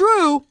 but it's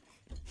true.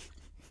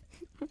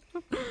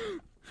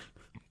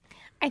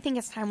 I think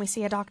it's time we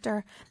see a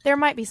doctor. There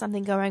might be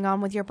something going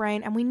on with your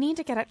brain, and we need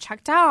to get it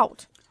checked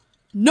out.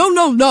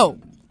 No.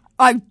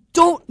 I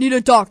don't need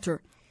a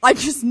doctor. I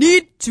just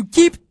need to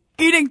keep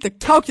eating the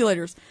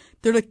calculators.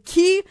 They're the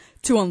key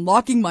to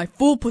unlocking my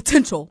full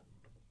potential.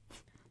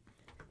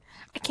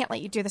 I can't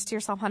let you do this to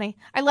yourself, honey.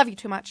 I love you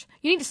too much.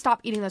 You need to stop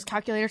eating those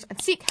calculators and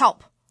seek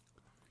help.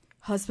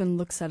 Husband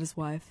looks at his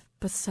wife,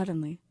 but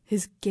suddenly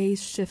his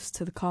gaze shifts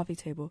to the coffee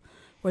table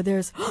where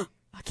there's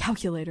a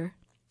calculator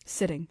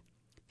sitting.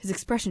 His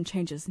expression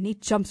changes and he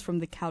jumps from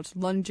the couch,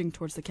 lunging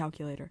towards the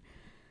calculator.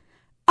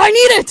 I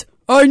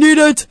need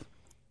it!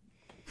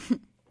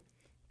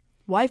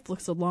 Wife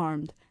looks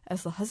alarmed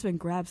as the husband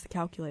grabs the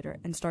calculator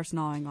and starts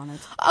gnawing on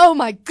it. Oh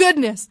my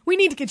goodness! We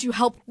need to get you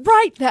help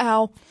right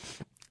now!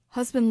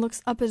 Husband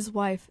looks up at his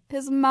wife,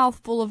 his mouth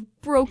full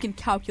of broken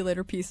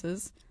calculator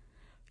pieces.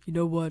 You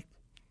know what?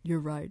 You're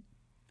right.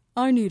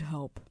 I need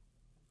help.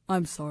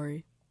 I'm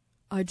sorry.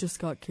 I just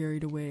got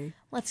carried away.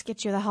 Let's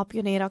get you the help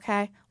you need,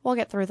 okay? We'll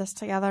get through this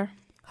together.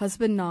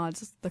 Husband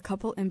nods. The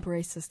couple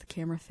embraces. The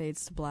camera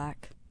fades to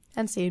black.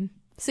 And scene.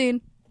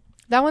 Scene.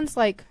 That one's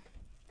like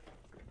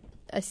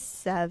a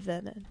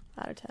 7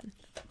 out of 10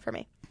 for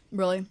me.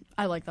 Really?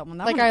 I like that one.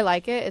 That Like, one, I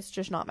like it. It's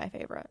just not my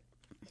favorite.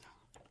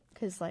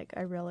 Because, like,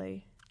 I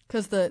really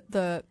because the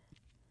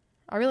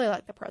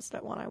like the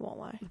president one, I won't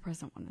lie.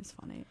 president one is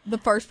funny. The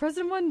first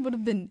president one would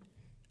have been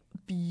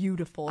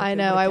beautiful. I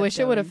know. I wish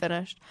it would have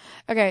finished.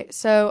 Okay,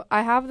 so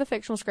I have the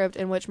fictional script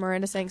in which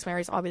Miranda sings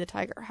Mary's I'll Be the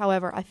Tiger.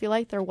 However, I feel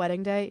like their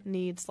wedding day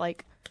needs,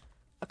 like,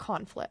 a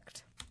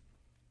conflict.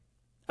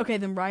 Okay,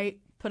 then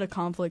put a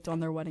conflict on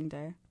their wedding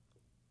day.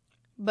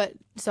 But,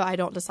 so I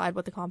don't decide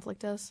what the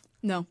conflict is,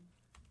 No.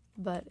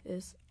 but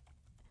is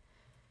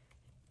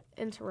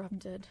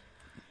interrupted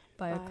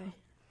By by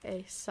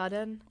a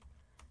sudden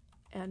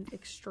and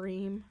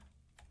extreme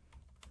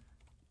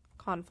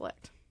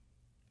conflict.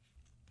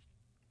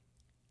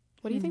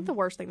 What do you think the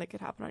worst thing that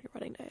could happen on your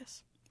wedding day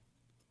is?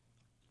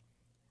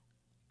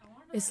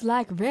 It's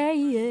like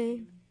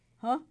rain.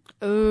 Huh?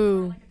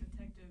 Ooh. Like a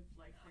detective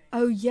like thing.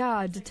 Oh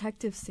yeah, a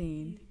detective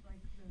scene. Like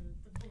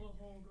the bullet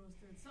hole goes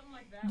through it. Something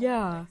like that.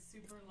 Yeah. Like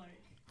super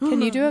like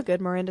Can you do a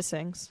good Miranda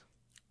sings?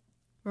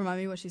 Remind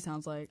me what she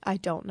sounds like. I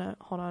don't know.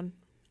 Hold on.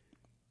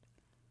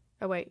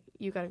 Oh, wait.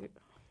 You gotta...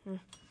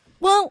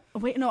 Well,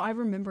 wait, no, I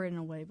remember it in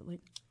a way, but like,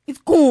 it's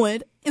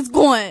good. There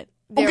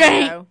we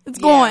Okay, go. it's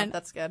Yeah, going.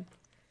 that's good.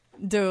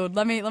 Dude,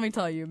 let me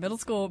tell you, middle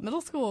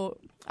school,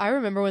 I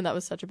remember when that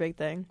was such a big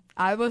thing.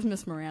 I was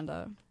Miss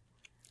Miranda.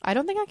 I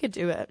don't think I could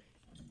do it.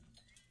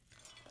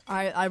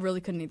 I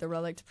really couldn't either, but I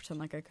like to pretend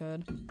like I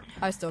could.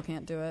 I still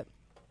can't do it.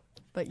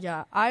 But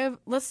yeah,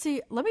 let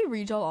me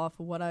read y'all off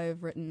of what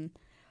I've written.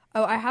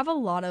 Oh, I have a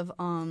lot of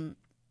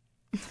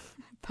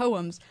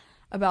poems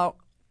about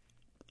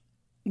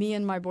me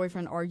and my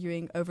boyfriend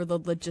arguing over the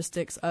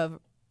logistics of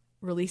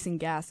releasing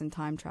gas in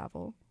time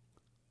travel.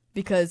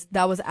 Because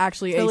that was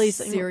actually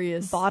Releasing a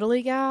serious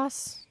bodily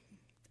gas.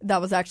 That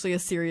was actually a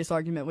serious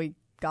argument we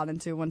got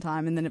into one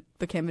time, and then it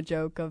became a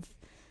joke of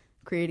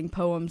creating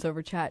poems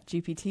over Chat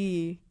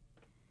GPT.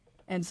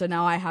 And so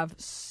now I have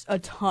a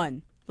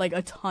ton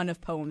of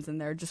poems in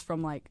there just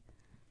from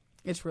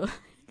it's really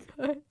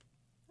good.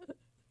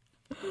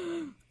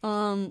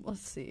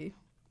 Let's see.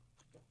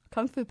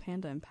 Kung Fu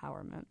Panda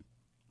empowerment.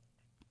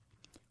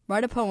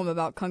 Write a poem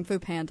about Kung Fu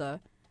Panda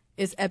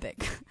is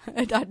epic.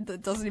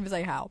 It doesn't even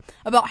say how.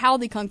 About how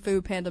the Kung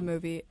Fu Panda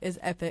movie is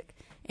epic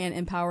and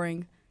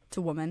empowering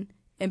to women.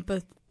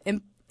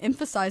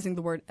 Emphasizing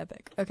the word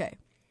epic. Okay,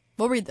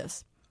 we'll read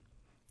this.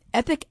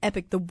 Epic,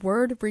 epic, the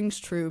word rings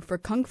true. For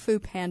Kung Fu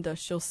Panda,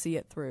 she'll see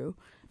it through.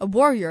 A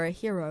warrior, a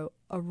hero,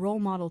 a role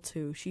model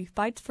too. She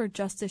fights for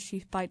justice, she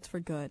fights for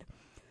good.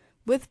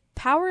 With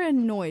power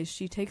and noise,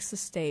 she takes the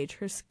stage.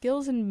 Her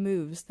skills and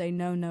moves, they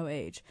know no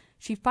age.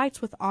 She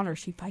fights with honor,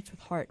 she fights with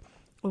heart.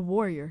 A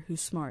warrior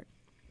who's smart.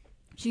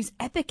 She's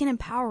epic and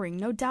empowering,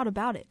 no doubt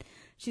about it.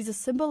 She's a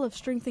symbol of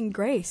strength and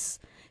grace.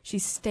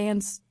 She'll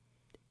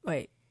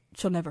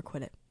never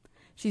quit it.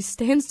 She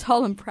stands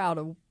tall and proud,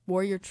 a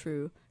warrior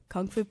true.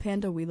 Kung Fu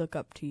Panda, we look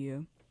up to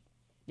you.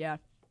 Yeah.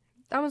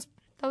 That was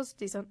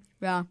decent.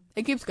 Yeah.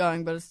 It keeps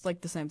going, but it's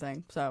the same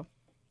thing, so.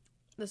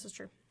 This is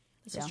true.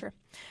 This Yeah. is true.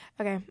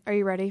 Okay, are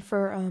you ready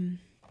for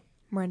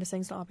Miranda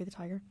sings to Obby the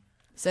Tiger?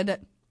 Send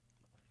it.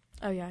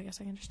 Oh yeah, I guess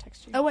I can just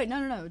text you. Oh, wait,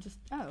 no. Just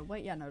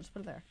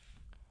put it there.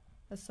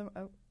 That's so,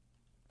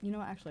 you know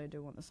what? Actually, I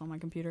do want this on my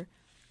computer.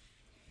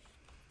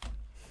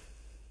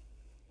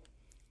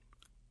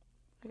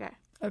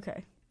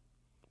 Okay.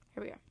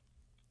 Here we go.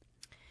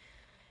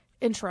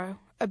 Intro.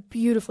 A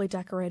beautifully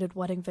decorated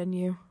wedding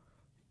venue.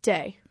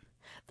 Day.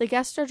 The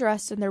guests are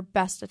dressed in their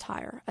best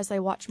attire as they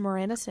watch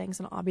Miranda sings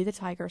and Obby the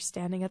Tiger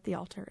standing at the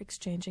altar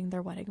exchanging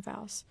their wedding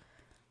vows.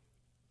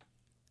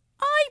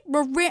 I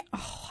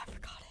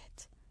forgot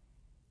it.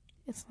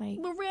 It's like...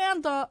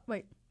 Miranda,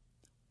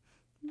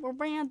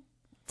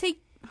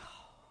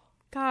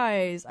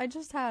 guys, I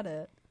just had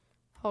it.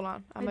 Hold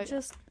on.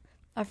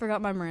 I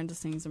forgot my Miranda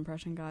sings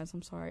impression, guys.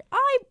 I'm sorry.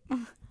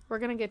 We're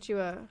going to get you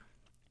a...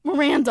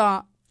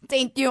 Miranda,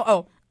 thank you.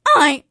 Oh,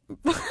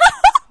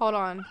 Hold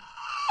on.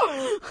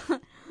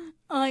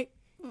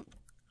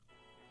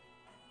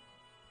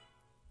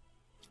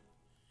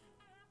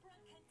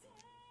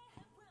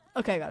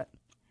 Okay, got it.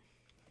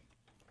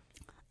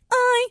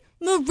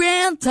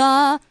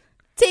 Miranda,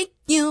 take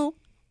you,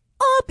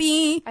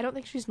 Obby. I don't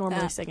think she's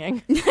normally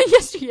singing.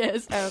 Yes, she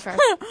is. Oh, okay.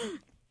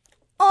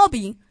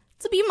 Obby,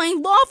 to be my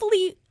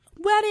lawfully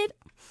wedded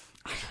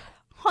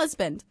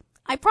husband.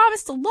 I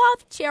promise to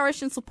love,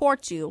 cherish, and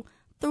support you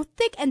through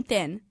thick and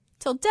thin,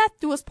 till death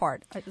do us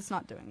part. It's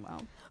not doing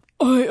well.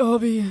 I,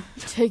 Obby,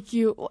 take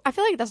you... I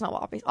feel like that's not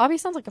what Obby... Obby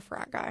sounds like a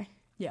frat guy.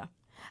 Yeah.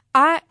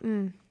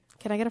 Can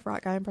I get a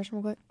frat guy impression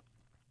real quick?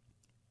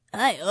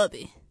 I,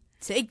 Obby,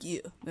 take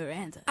you,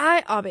 Miranda.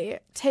 I, Obby,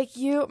 take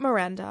you,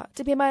 Miranda,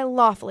 to be my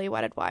lawfully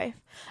wedded wife.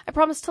 I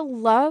promise to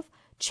love,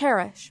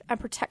 cherish, and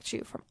protect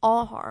you from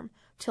all harm,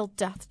 till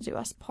death do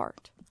us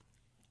part.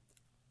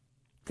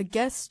 The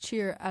guests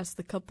cheer as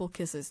the couple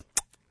kisses.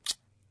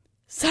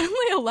 Suddenly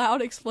a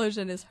loud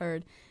explosion is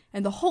heard,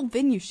 and the whole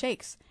venue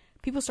shakes.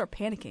 People start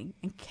panicking,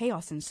 and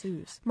chaos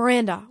ensues.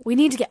 Miranda, we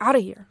need to get out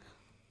of here.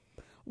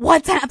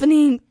 What's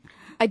happening?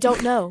 I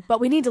don't know, but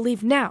we need to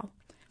leave now.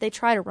 They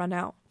try to run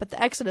out, but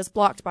the exit is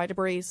blocked by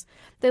debris.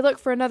 They look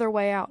for another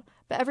way out,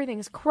 but everything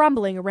is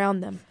crumbling around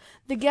them.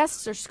 The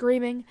guests are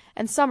screaming,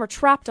 and some are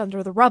trapped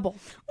under the rubble.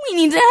 We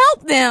need to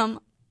help them.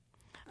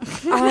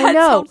 I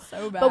know, sounds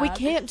so but we bad.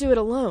 can't do it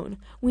alone.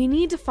 We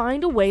need to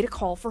find a way to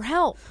call for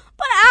help.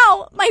 But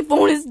ow! My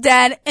phone is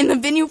dead, and the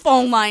venue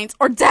phone lines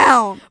are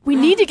down. We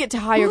need to get to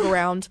higher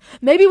ground.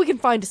 Maybe we can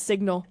find a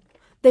signal.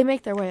 They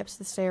make their way up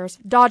the stairs,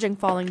 dodging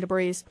falling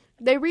debris.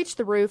 They reach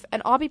the roof,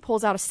 and Obby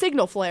pulls out a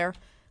signal flare.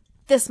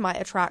 This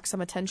might attract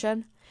some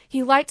attention.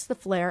 He lights the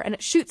flare, and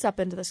it shoots up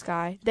into the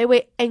sky. They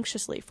wait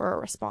anxiously for a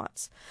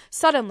response.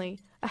 Suddenly,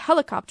 a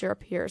helicopter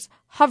appears,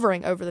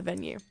 hovering over the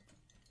venue.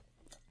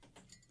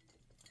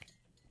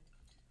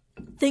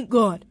 Thank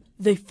God,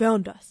 they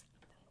found us.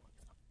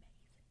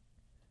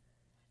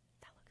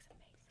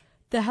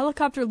 The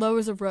helicopter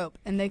lowers a rope,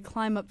 and they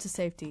climb up to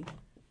safety.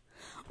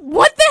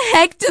 What the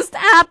heck just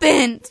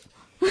happened?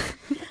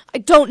 I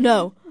don't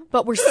know,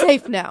 but we're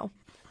safe now.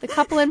 The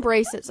couple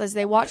embraces as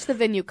they watch the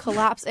venue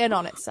collapse in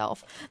on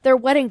itself. Their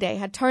wedding day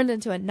had turned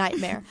into a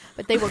nightmare,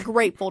 but they were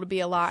grateful to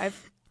be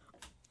alive.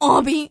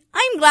 Obby,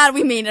 I'm glad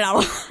we made it out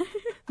alive.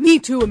 Me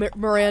too,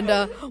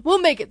 Miranda. We'll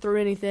make it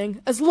through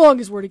anything, as long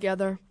as we're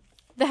together.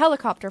 The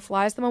helicopter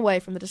flies them away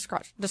from the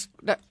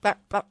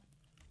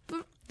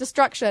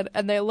destruction,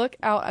 and they look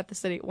out at the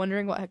city,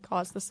 wondering what had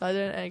caused the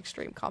sudden and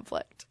extreme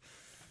conflict.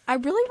 I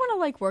really want to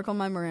like work on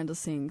my Miranda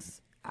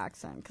Sings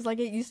accent because like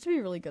it used to be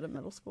really good at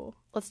middle school.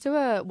 Let's do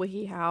a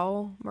wiki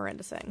how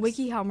Miranda sings.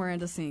 Wiki how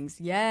Miranda sings.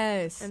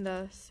 Yes.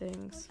 Miranda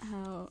sings.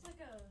 How?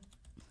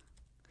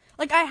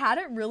 Like I had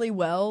it really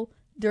well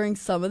during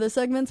some of the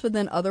segments, but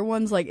then other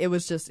ones like it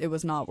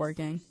was not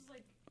working.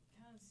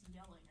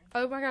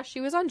 Oh my gosh, she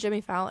was on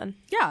Jimmy Fallon.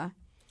 Yeah.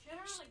 She had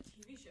her own, like,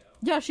 TV show.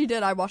 Yeah, she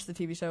did. I watched the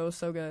TV show. It was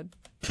so good.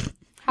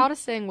 How to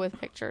sing with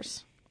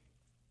pictures.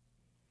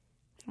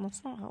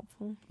 That's not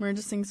helpful.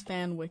 Miranda Sings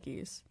fan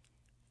wikis.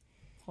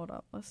 Hold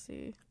up. Let's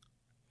see.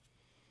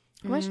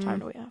 How much time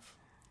do we have?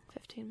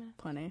 15 minutes.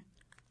 Plenty.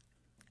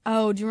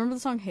 Oh, do you remember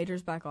the song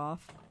Haters Back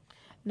Off?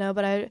 No,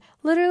 but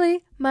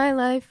literally, my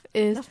life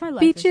is That's my life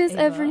beaches is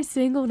every Ava.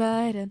 single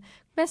night and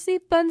messy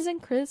buns and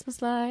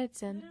Christmas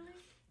lights and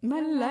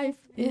My life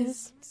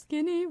is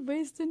skinny,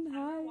 waist, and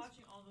high.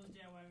 Watching all those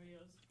DIY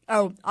videos.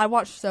 Oh, I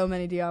watched so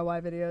many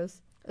DIY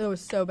videos. It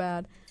was so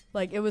bad.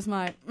 Like, it was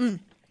my...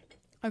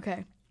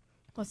 Okay.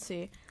 Let's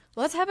see.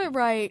 Let's have it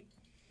right.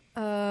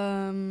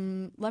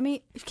 Can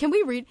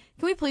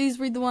we please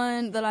read the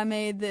one that I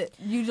made that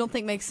you don't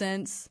think makes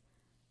sense?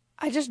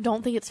 I just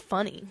don't think it's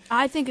funny.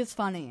 I think it's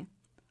funny.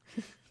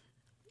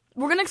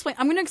 I'm gonna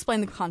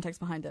explain the context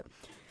behind it.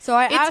 So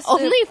I asked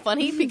It's only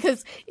funny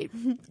because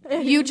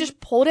you just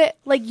pulled it,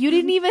 like you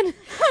didn't even,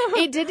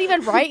 it didn't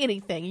even write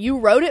anything. You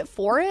wrote it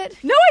for it.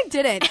 No, I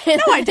didn't.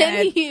 No, I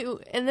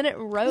didn't. And then it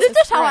wrote. This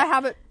is how I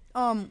have. have it.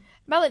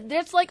 Melon,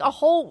 there's like a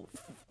whole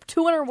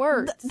 200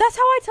 words. That's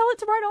how I tell it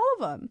to write all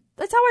of them.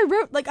 That's how I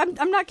wrote. Like,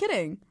 I'm not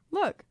kidding.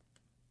 Look,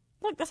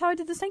 that's how I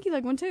did the stanky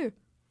leg one too.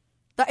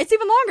 It's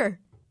even longer.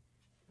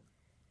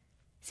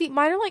 See,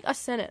 mine are like a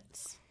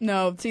sentence.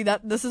 No, see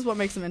this is what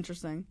makes them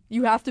interesting.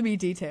 You have to be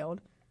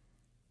detailed.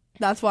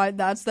 That's why.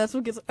 That's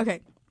what gets.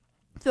 Okay,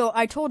 so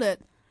I told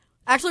it.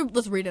 Actually,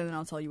 let's read it and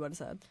I'll tell you what it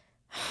said.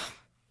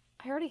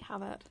 I already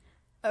have it.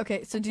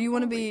 Okay, so do you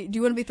want to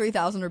be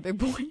 3000 or Big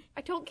Boy?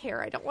 I don't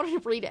care. I don't want to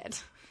read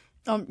it.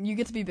 You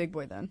get to be Big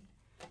Boy then.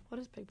 What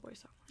does Big Boy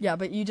sound like? Yeah,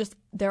 but you just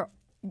there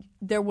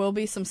will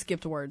be some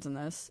skipped words in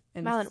this.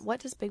 Malin, what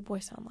does Big Boy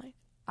sound like?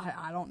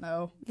 I don't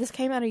know. This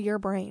came out of your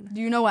brain.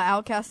 Do you know what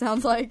Outkast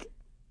sounds like?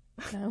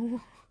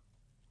 No.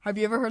 Have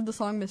you ever heard the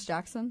song Miss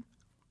Jackson?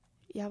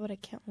 Yeah, but I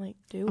can't like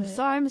do I'm it.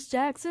 sorry, Miss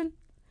Jackson.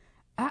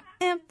 I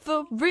am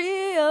for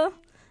real.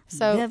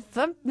 So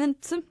Never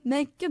meant to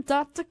make your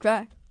daughter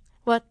cry.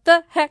 what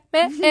the heck,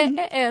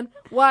 man?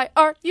 Why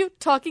are you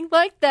talking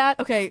like that?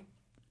 Okay,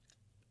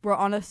 we're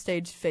on a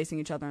stage facing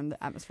each other in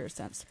the atmosphere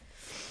sense.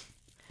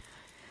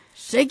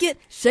 Shake it,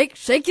 shake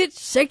it,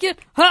 shake it,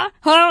 ha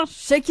ha,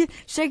 shake it,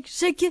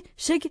 shake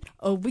it.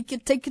 Oh, we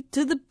could take it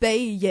to the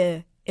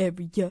Bay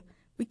Area.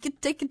 We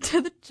could take it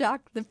to the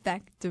chocolate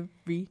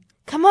factory.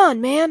 Come on,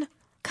 man.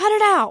 Cut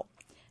it out.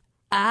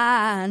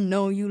 I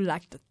know you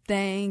like to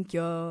think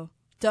you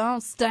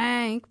don't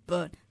stink,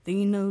 but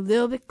lean a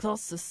little bit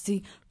closer.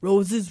 See,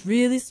 roses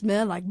really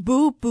smell like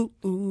boo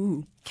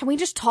boo. Can we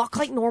just talk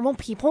like normal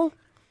people?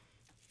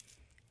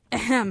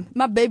 Ahem.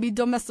 My baby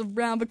don't mess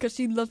around because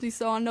she loves me,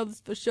 so I know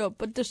this for sure.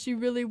 But does she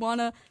really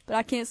wanna? But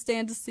I can't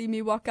stand to see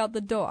me walk out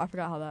the door. I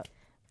forgot how that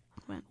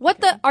went.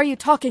 What the are you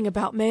talking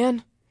about,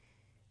 man?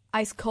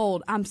 Ice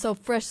cold. I'm so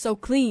fresh, so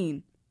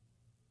clean.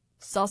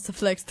 Salsa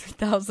Flex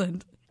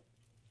 3000.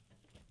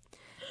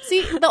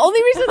 See, the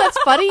only reason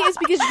that's funny is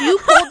because you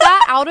pulled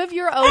that out of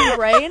your own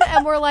brain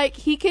and we're like,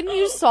 he can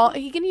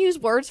use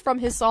words from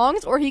his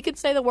songs or he could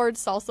say the word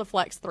Salsa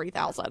Flex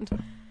 3000.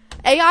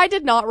 AI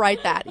did not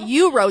write that.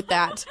 You wrote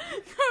that.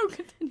 No,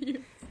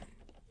 continue.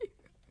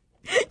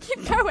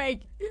 Keep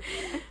going.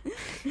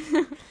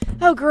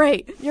 Oh,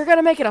 great. You're going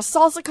to make it a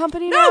salsa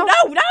company now?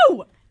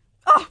 No!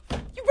 Oh,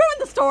 you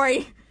ruined the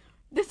story.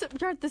 This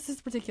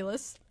is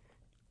ridiculous.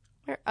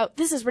 Oh,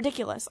 this is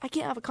ridiculous. I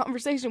can't have a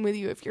conversation with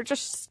you if you're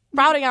just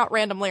spouting out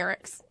random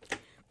lyrics.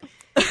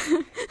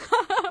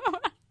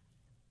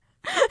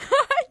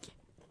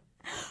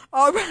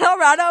 All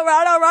right,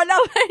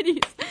 now,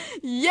 ladies.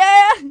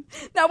 Yeah.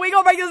 Now we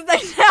gonna break this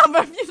thing down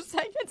for a few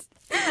seconds.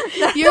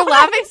 You're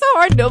laughing so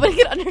hard nobody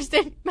can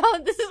understand.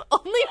 Melon, this is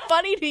only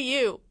funny to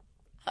you.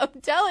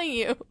 I'm telling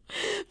you.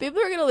 People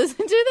are gonna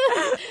listen to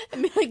this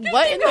and be like,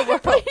 what in the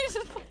world?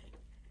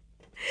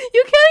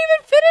 You can't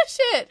even finish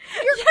it.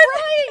 You're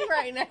crying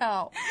right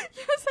now.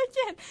 Yes, I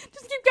can.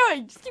 Just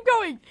keep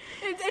going.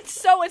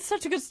 It's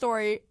such a good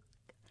story.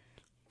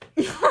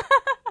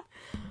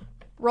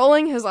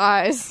 Rolling his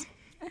eyes.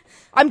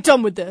 I'm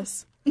done with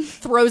this.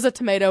 Throws a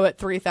tomato at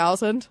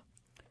 3000.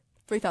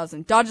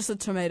 3000. Dodges a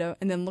tomato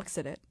and then looks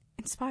at it.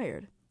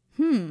 Inspired.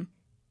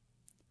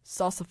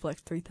 Salsa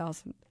Flex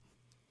 3000.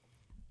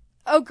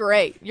 Oh,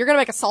 great. You're gonna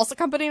make a salsa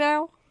company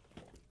now?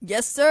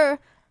 Yes, sir.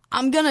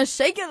 I'm gonna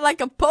shake it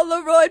like a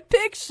Polaroid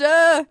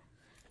picture.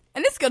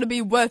 And it's gonna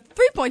be worth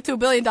 $3.2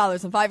 billion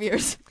in 5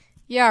 years.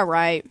 Yeah,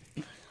 right.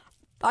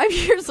 5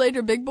 years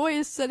later, Big Boy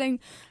is sitting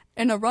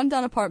in a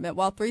rundown apartment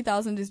while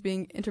 3000 is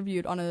being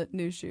interviewed on a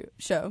news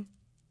show.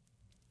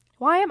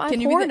 Why am I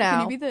poor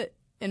now? Can you be the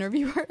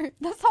interviewer?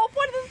 That's the whole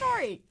point of the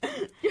story.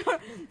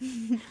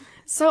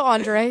 So,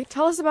 Andre,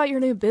 tell us about your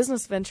new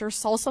business venture,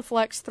 Salsa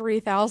Flex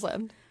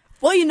 3000.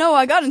 Well,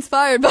 I got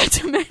inspired by a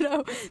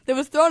tomato that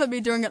was thrown at me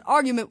during an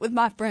argument with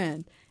my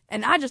friend.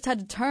 And I just had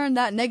to turn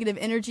that negative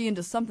energy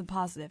into something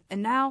positive.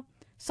 And now,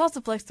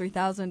 Salsa Flex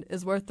 3000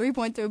 is worth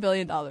 $3.2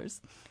 billion.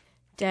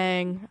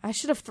 Dang, I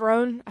shouldn't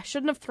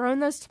have thrown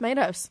those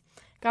tomatoes.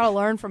 Gotta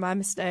learn from my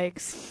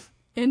mistakes.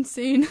 End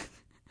scene.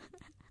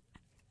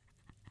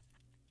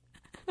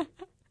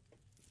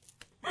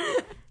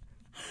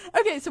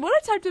 Okay, so what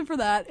I typed in for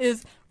that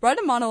is write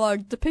a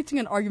monologue depicting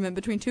an argument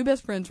between two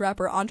best friends,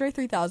 rapper Andre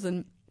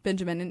 3000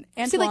 Benjamin and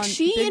Antoine. See, like,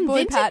 she Big Boy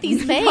invented Patton.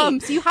 these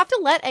names. You have to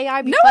let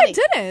AI be No, funny. I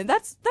didn't.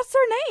 That's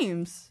their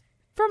names.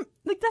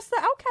 That's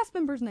the Outkast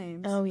members'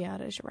 names. Oh, yeah,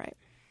 it is. You're right.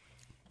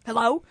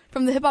 Hello?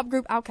 From the hip-hop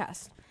group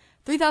Outkast.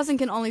 3000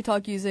 can only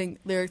talk using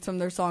lyrics from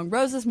their song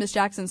Roses, Miss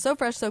Jackson, So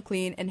Fresh, So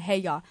Clean, and Hey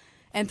Ya.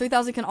 And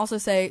 3000 can also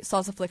say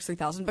Salsa Flex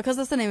 3000 because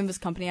that's the name of his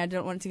company. I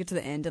didn't want it to get to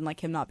the end and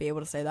him not be able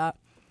to say that.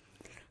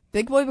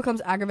 Big Boy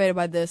becomes aggravated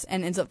by this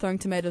and ends up throwing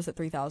tomatoes at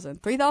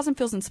 3000. 3000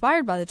 feels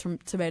inspired by the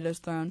tomatoes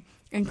thrown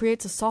and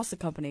creates a salsa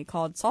company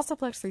called Salsa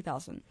Flex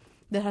 3000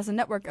 that has a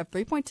network of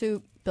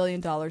 $3.2 billion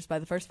by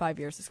the first 5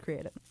 years it's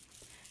created.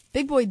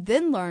 Big Boy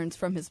then learns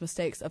from his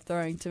mistakes of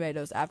throwing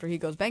tomatoes after he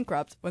goes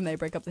bankrupt when they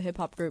break up the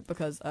hip-hop group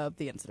because of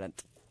the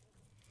incident.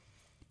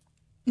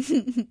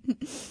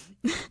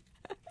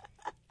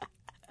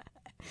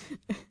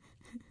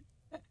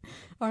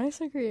 Aren't I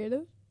so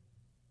creative?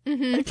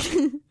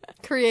 Mm-hmm.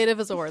 Creative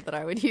is a word that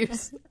I would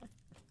use.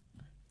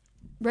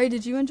 Ray,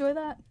 did you enjoy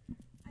that?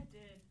 I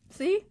did.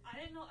 See? I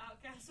didn't know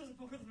Outkast was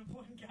more than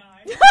one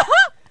guy.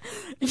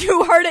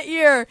 You heard it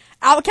here.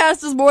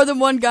 Outkast is more than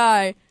one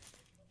guy.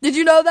 Did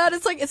you know that?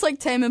 It's like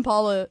Tame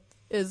Impala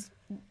is...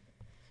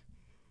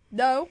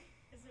 No?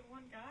 Is it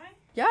one guy?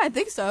 Yeah, I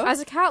think so.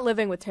 As a cat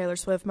living with Taylor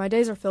Swift, my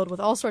days are filled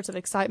with all sorts of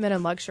excitement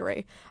and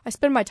luxury. I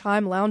spend my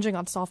time lounging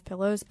on soft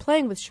pillows,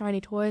 playing with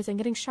shiny toys, and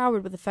getting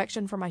showered with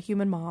affection from my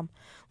human mom.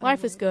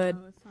 Life is good,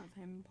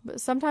 but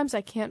sometimes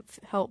I can't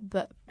help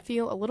but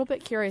feel a little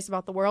bit curious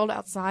about the world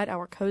outside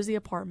our cozy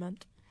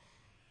apartment.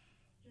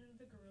 You know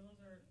the gorillas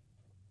are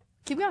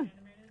Keep going.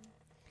 animated?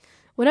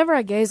 Whenever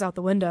I gaze out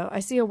the window, I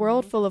see a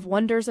world full of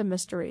wonders and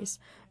mysteries.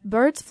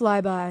 Birds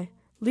fly by,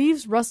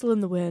 leaves rustle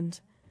in the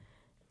wind,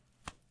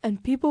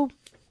 and people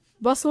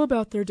bustle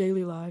about their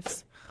daily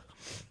lives.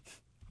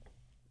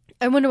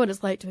 I wonder what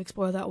it's like to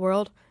explore that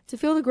world, to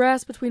feel the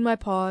grass between my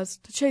paws,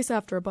 to chase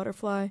after a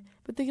butterfly.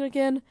 But then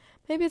again,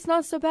 maybe it's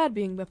not so bad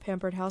being a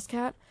pampered house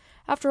cat.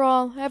 After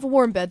all, I have a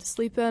warm bed to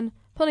sleep in,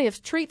 plenty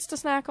of treats to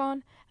snack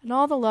on, and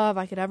all the love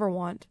I could ever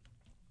want.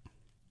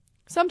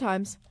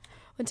 Sometimes,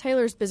 when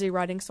Taylor's busy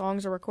writing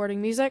songs or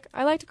recording music,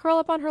 I like to curl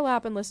up on her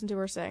lap and listen to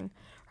her sing.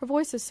 Her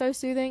voice is so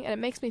soothing, and it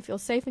makes me feel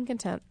safe and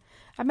content.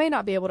 I may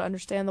not be able to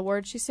understand the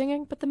words she's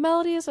singing, but the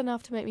melody is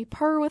enough to make me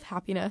purr with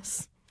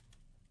happiness.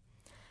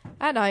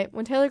 At night,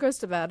 when Taylor goes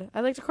to bed,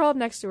 I like to curl up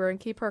next to her and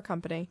keep her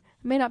company.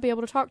 I may not be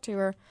able to talk to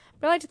her,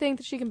 but I like to think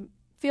that she can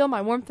feel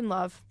my warmth and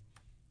love.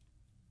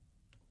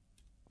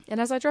 And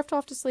as I drift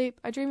off to sleep,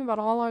 I dream about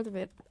all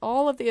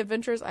of the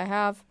adventures I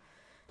have,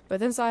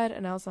 both inside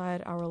and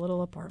outside our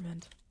little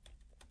apartment.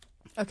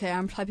 Okay,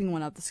 I'm typing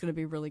one up that's going to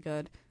be really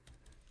good.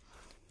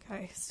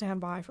 Okay, stand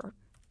by for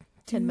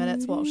 10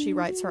 minutes while she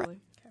writes her.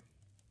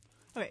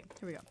 Okay,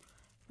 here we go.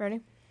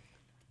 Ready?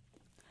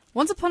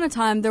 Once upon a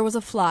time, there was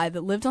a fly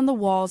that lived on the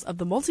walls of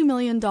the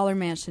multi-million-dollar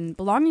mansion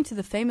belonging to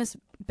the famous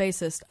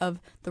bassist of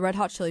the Red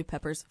Hot Chili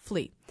Peppers,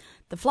 Flea.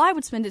 The fly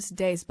would spend its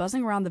days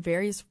buzzing around the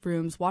various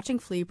rooms, watching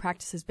Flea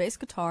practice his bass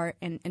guitar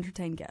and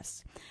entertain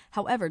guests.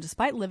 However,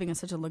 despite living in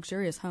such a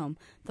luxurious home,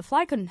 the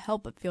fly couldn't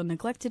help but feel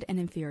neglected and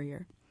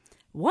inferior.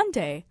 One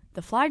day,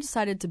 the fly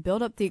decided to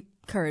build up the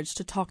courage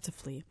to talk to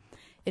Flea.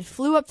 It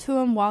flew up to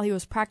him while he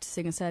was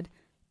practicing and said,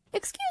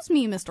 "Excuse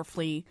me, Mr.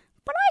 Flea,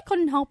 but I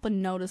couldn't help but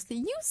notice that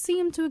you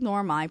seem to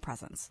ignore my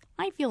presence.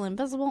 I feel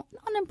invisible and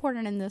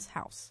unimportant in this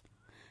house."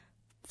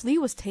 Flea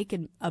was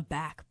taken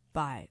aback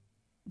by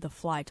the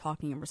fly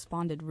talking and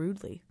responded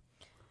rudely.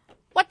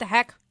 What the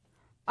heck?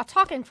 A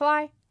talking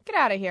fly? Get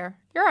out of here.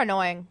 You're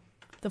annoying.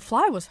 The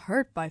fly was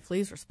hurt by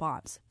Flea's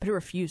response, but it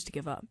refused to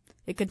give up.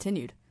 It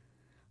continued,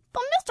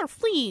 "But Mr.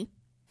 Flea,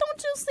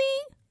 don't you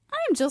see?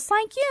 I'm just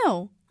like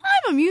you.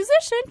 I'm a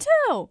musician,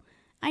 too.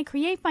 I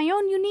create my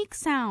own unique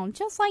sound,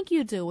 just like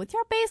you do with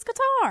your bass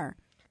guitar."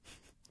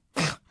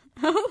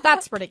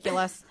 That's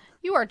ridiculous.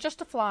 You are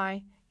just a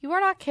fly. You are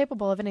not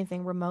capable of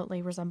anything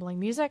remotely resembling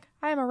music.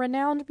 I am a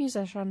renowned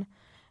musician, and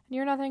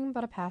you're nothing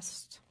but a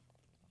pest.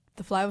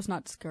 The fly was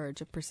not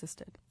discouraged and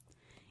persisted.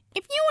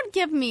 "If you would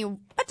give me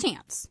a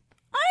chance,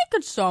 I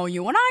could show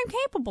you what I'm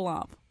capable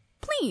of.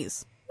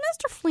 Please,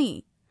 Mr.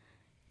 Flea,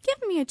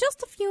 give me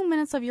just a few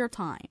minutes of your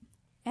time,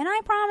 and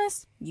I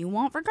promise you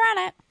won't regret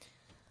it."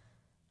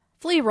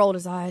 Flea rolled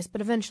his eyes, but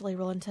eventually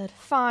relented.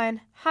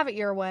 Fine, have it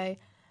your way.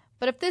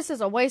 But if this is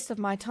a waste of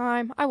my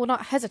time, I will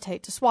not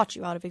hesitate to swat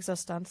you out of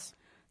existence.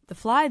 The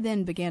fly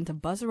then began to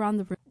buzz around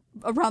the room,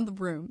 around the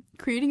room,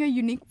 creating a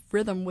unique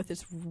rhythm with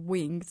its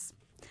wings.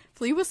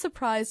 Flea was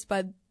surprised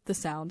by the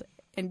sound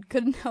and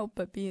couldn't help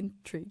but be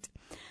intrigued.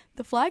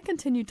 The fly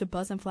continued to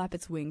buzz and flap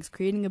its wings,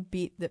 creating a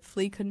beat that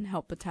Flea couldn't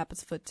help but tap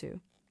his foot to.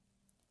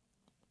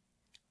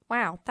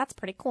 Wow, that's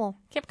pretty cool.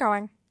 Keep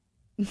going.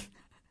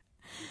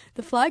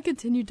 The fly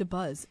continued to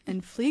buzz,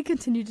 and Flea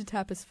continued to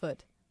tap his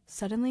foot.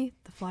 Suddenly,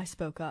 the fly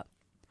spoke up.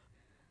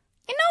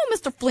 You know,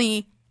 Mr.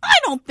 Flea, I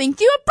don't think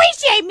you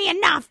appreciate me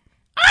enough.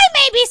 I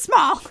may be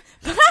small,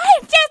 but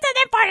I'm just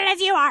as important as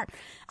you are.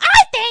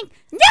 I think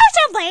you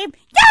should leave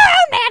your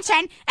own mansion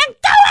and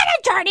go on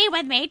a journey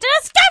with me to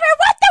discover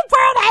what the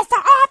world has to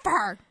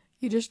offer.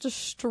 You just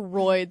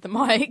destroyed the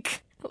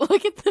mic.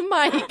 Look at the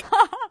mic.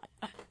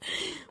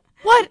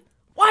 What?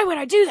 Why would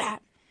I do that?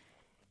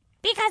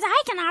 Because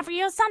I can offer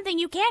you something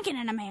you can't get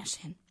in a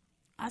mansion.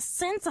 A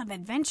sense of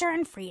adventure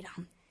and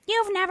freedom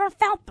you've never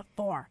felt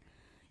before.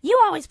 You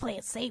always play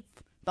it safe,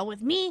 but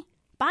with me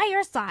by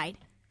your side,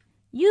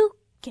 you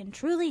can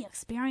truly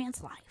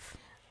experience life.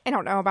 I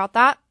don't know about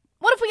that.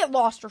 What if we get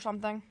lost or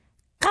something?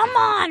 Come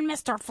on,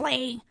 Mr.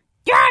 Flea.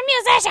 You're a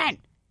musician.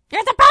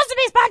 You're supposed to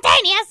be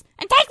spontaneous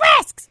and take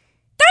risks.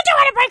 Don't you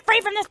want to break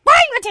free from this boring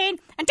routine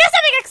and do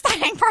something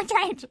exciting for a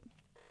change?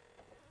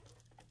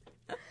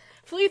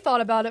 Flea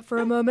thought about it for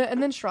a moment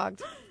and then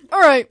shrugged. All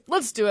right,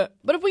 let's do it.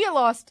 But if we get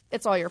lost,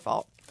 it's all your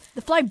fault.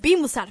 The fly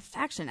beamed with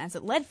satisfaction as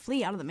it led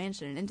Flea out of the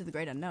mansion and into the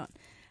great unknown.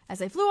 As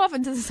they flew off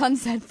into the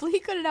sunset, Flea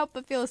couldn't help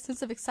but feel a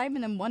sense of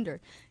excitement and wonder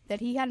that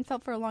he hadn't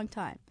felt for a long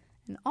time.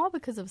 And all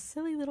because of a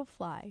silly little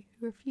fly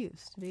who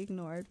refused to be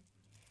ignored.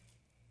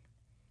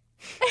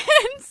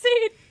 And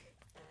see,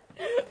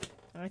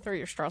 I threw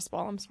your stress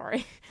ball. I'm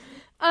sorry.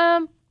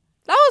 That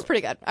was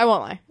pretty good. I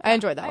won't lie. I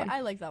enjoyed that one.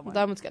 I like that one.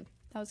 That one's good.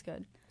 That was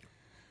good.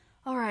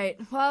 All right.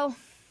 Well,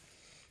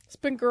 It's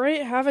been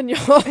great having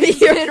y'all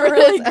here been for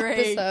really this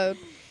great. episode.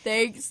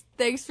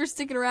 thanks for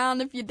sticking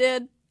around if you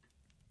did.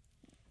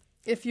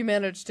 If you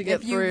managed to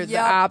get If you- through the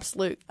yep.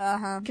 absolute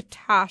Uh-huh.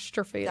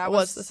 catastrophe that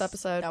was this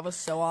episode. That was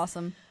so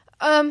awesome.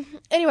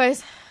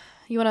 Anyways,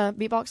 you want to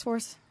beatbox for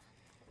us?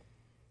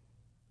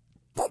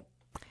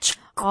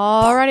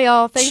 Alrighty,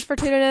 y'all. Thanks for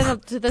tuning in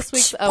to this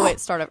week's. Oh wait,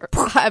 start over.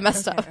 I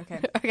messed up.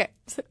 Okay. Okay,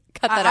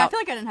 cut that I out. feel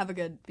like I didn't have a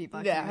good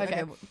beatbox. Yeah,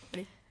 okay.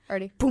 Ready?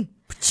 Already. Boom.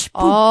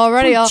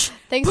 Alrighty, y'all.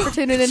 Thanks for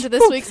tuning into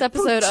this week's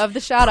episode of the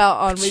Shoutout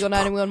on Weagle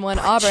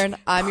 911 Auburn.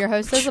 I'm your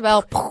host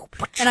Isabel,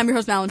 And I'm your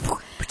host, Malin.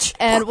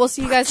 and we'll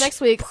see you guys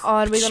next week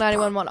on Weagle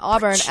 911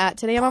 Auburn at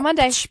 10 a.m. on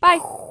Monday. Bye.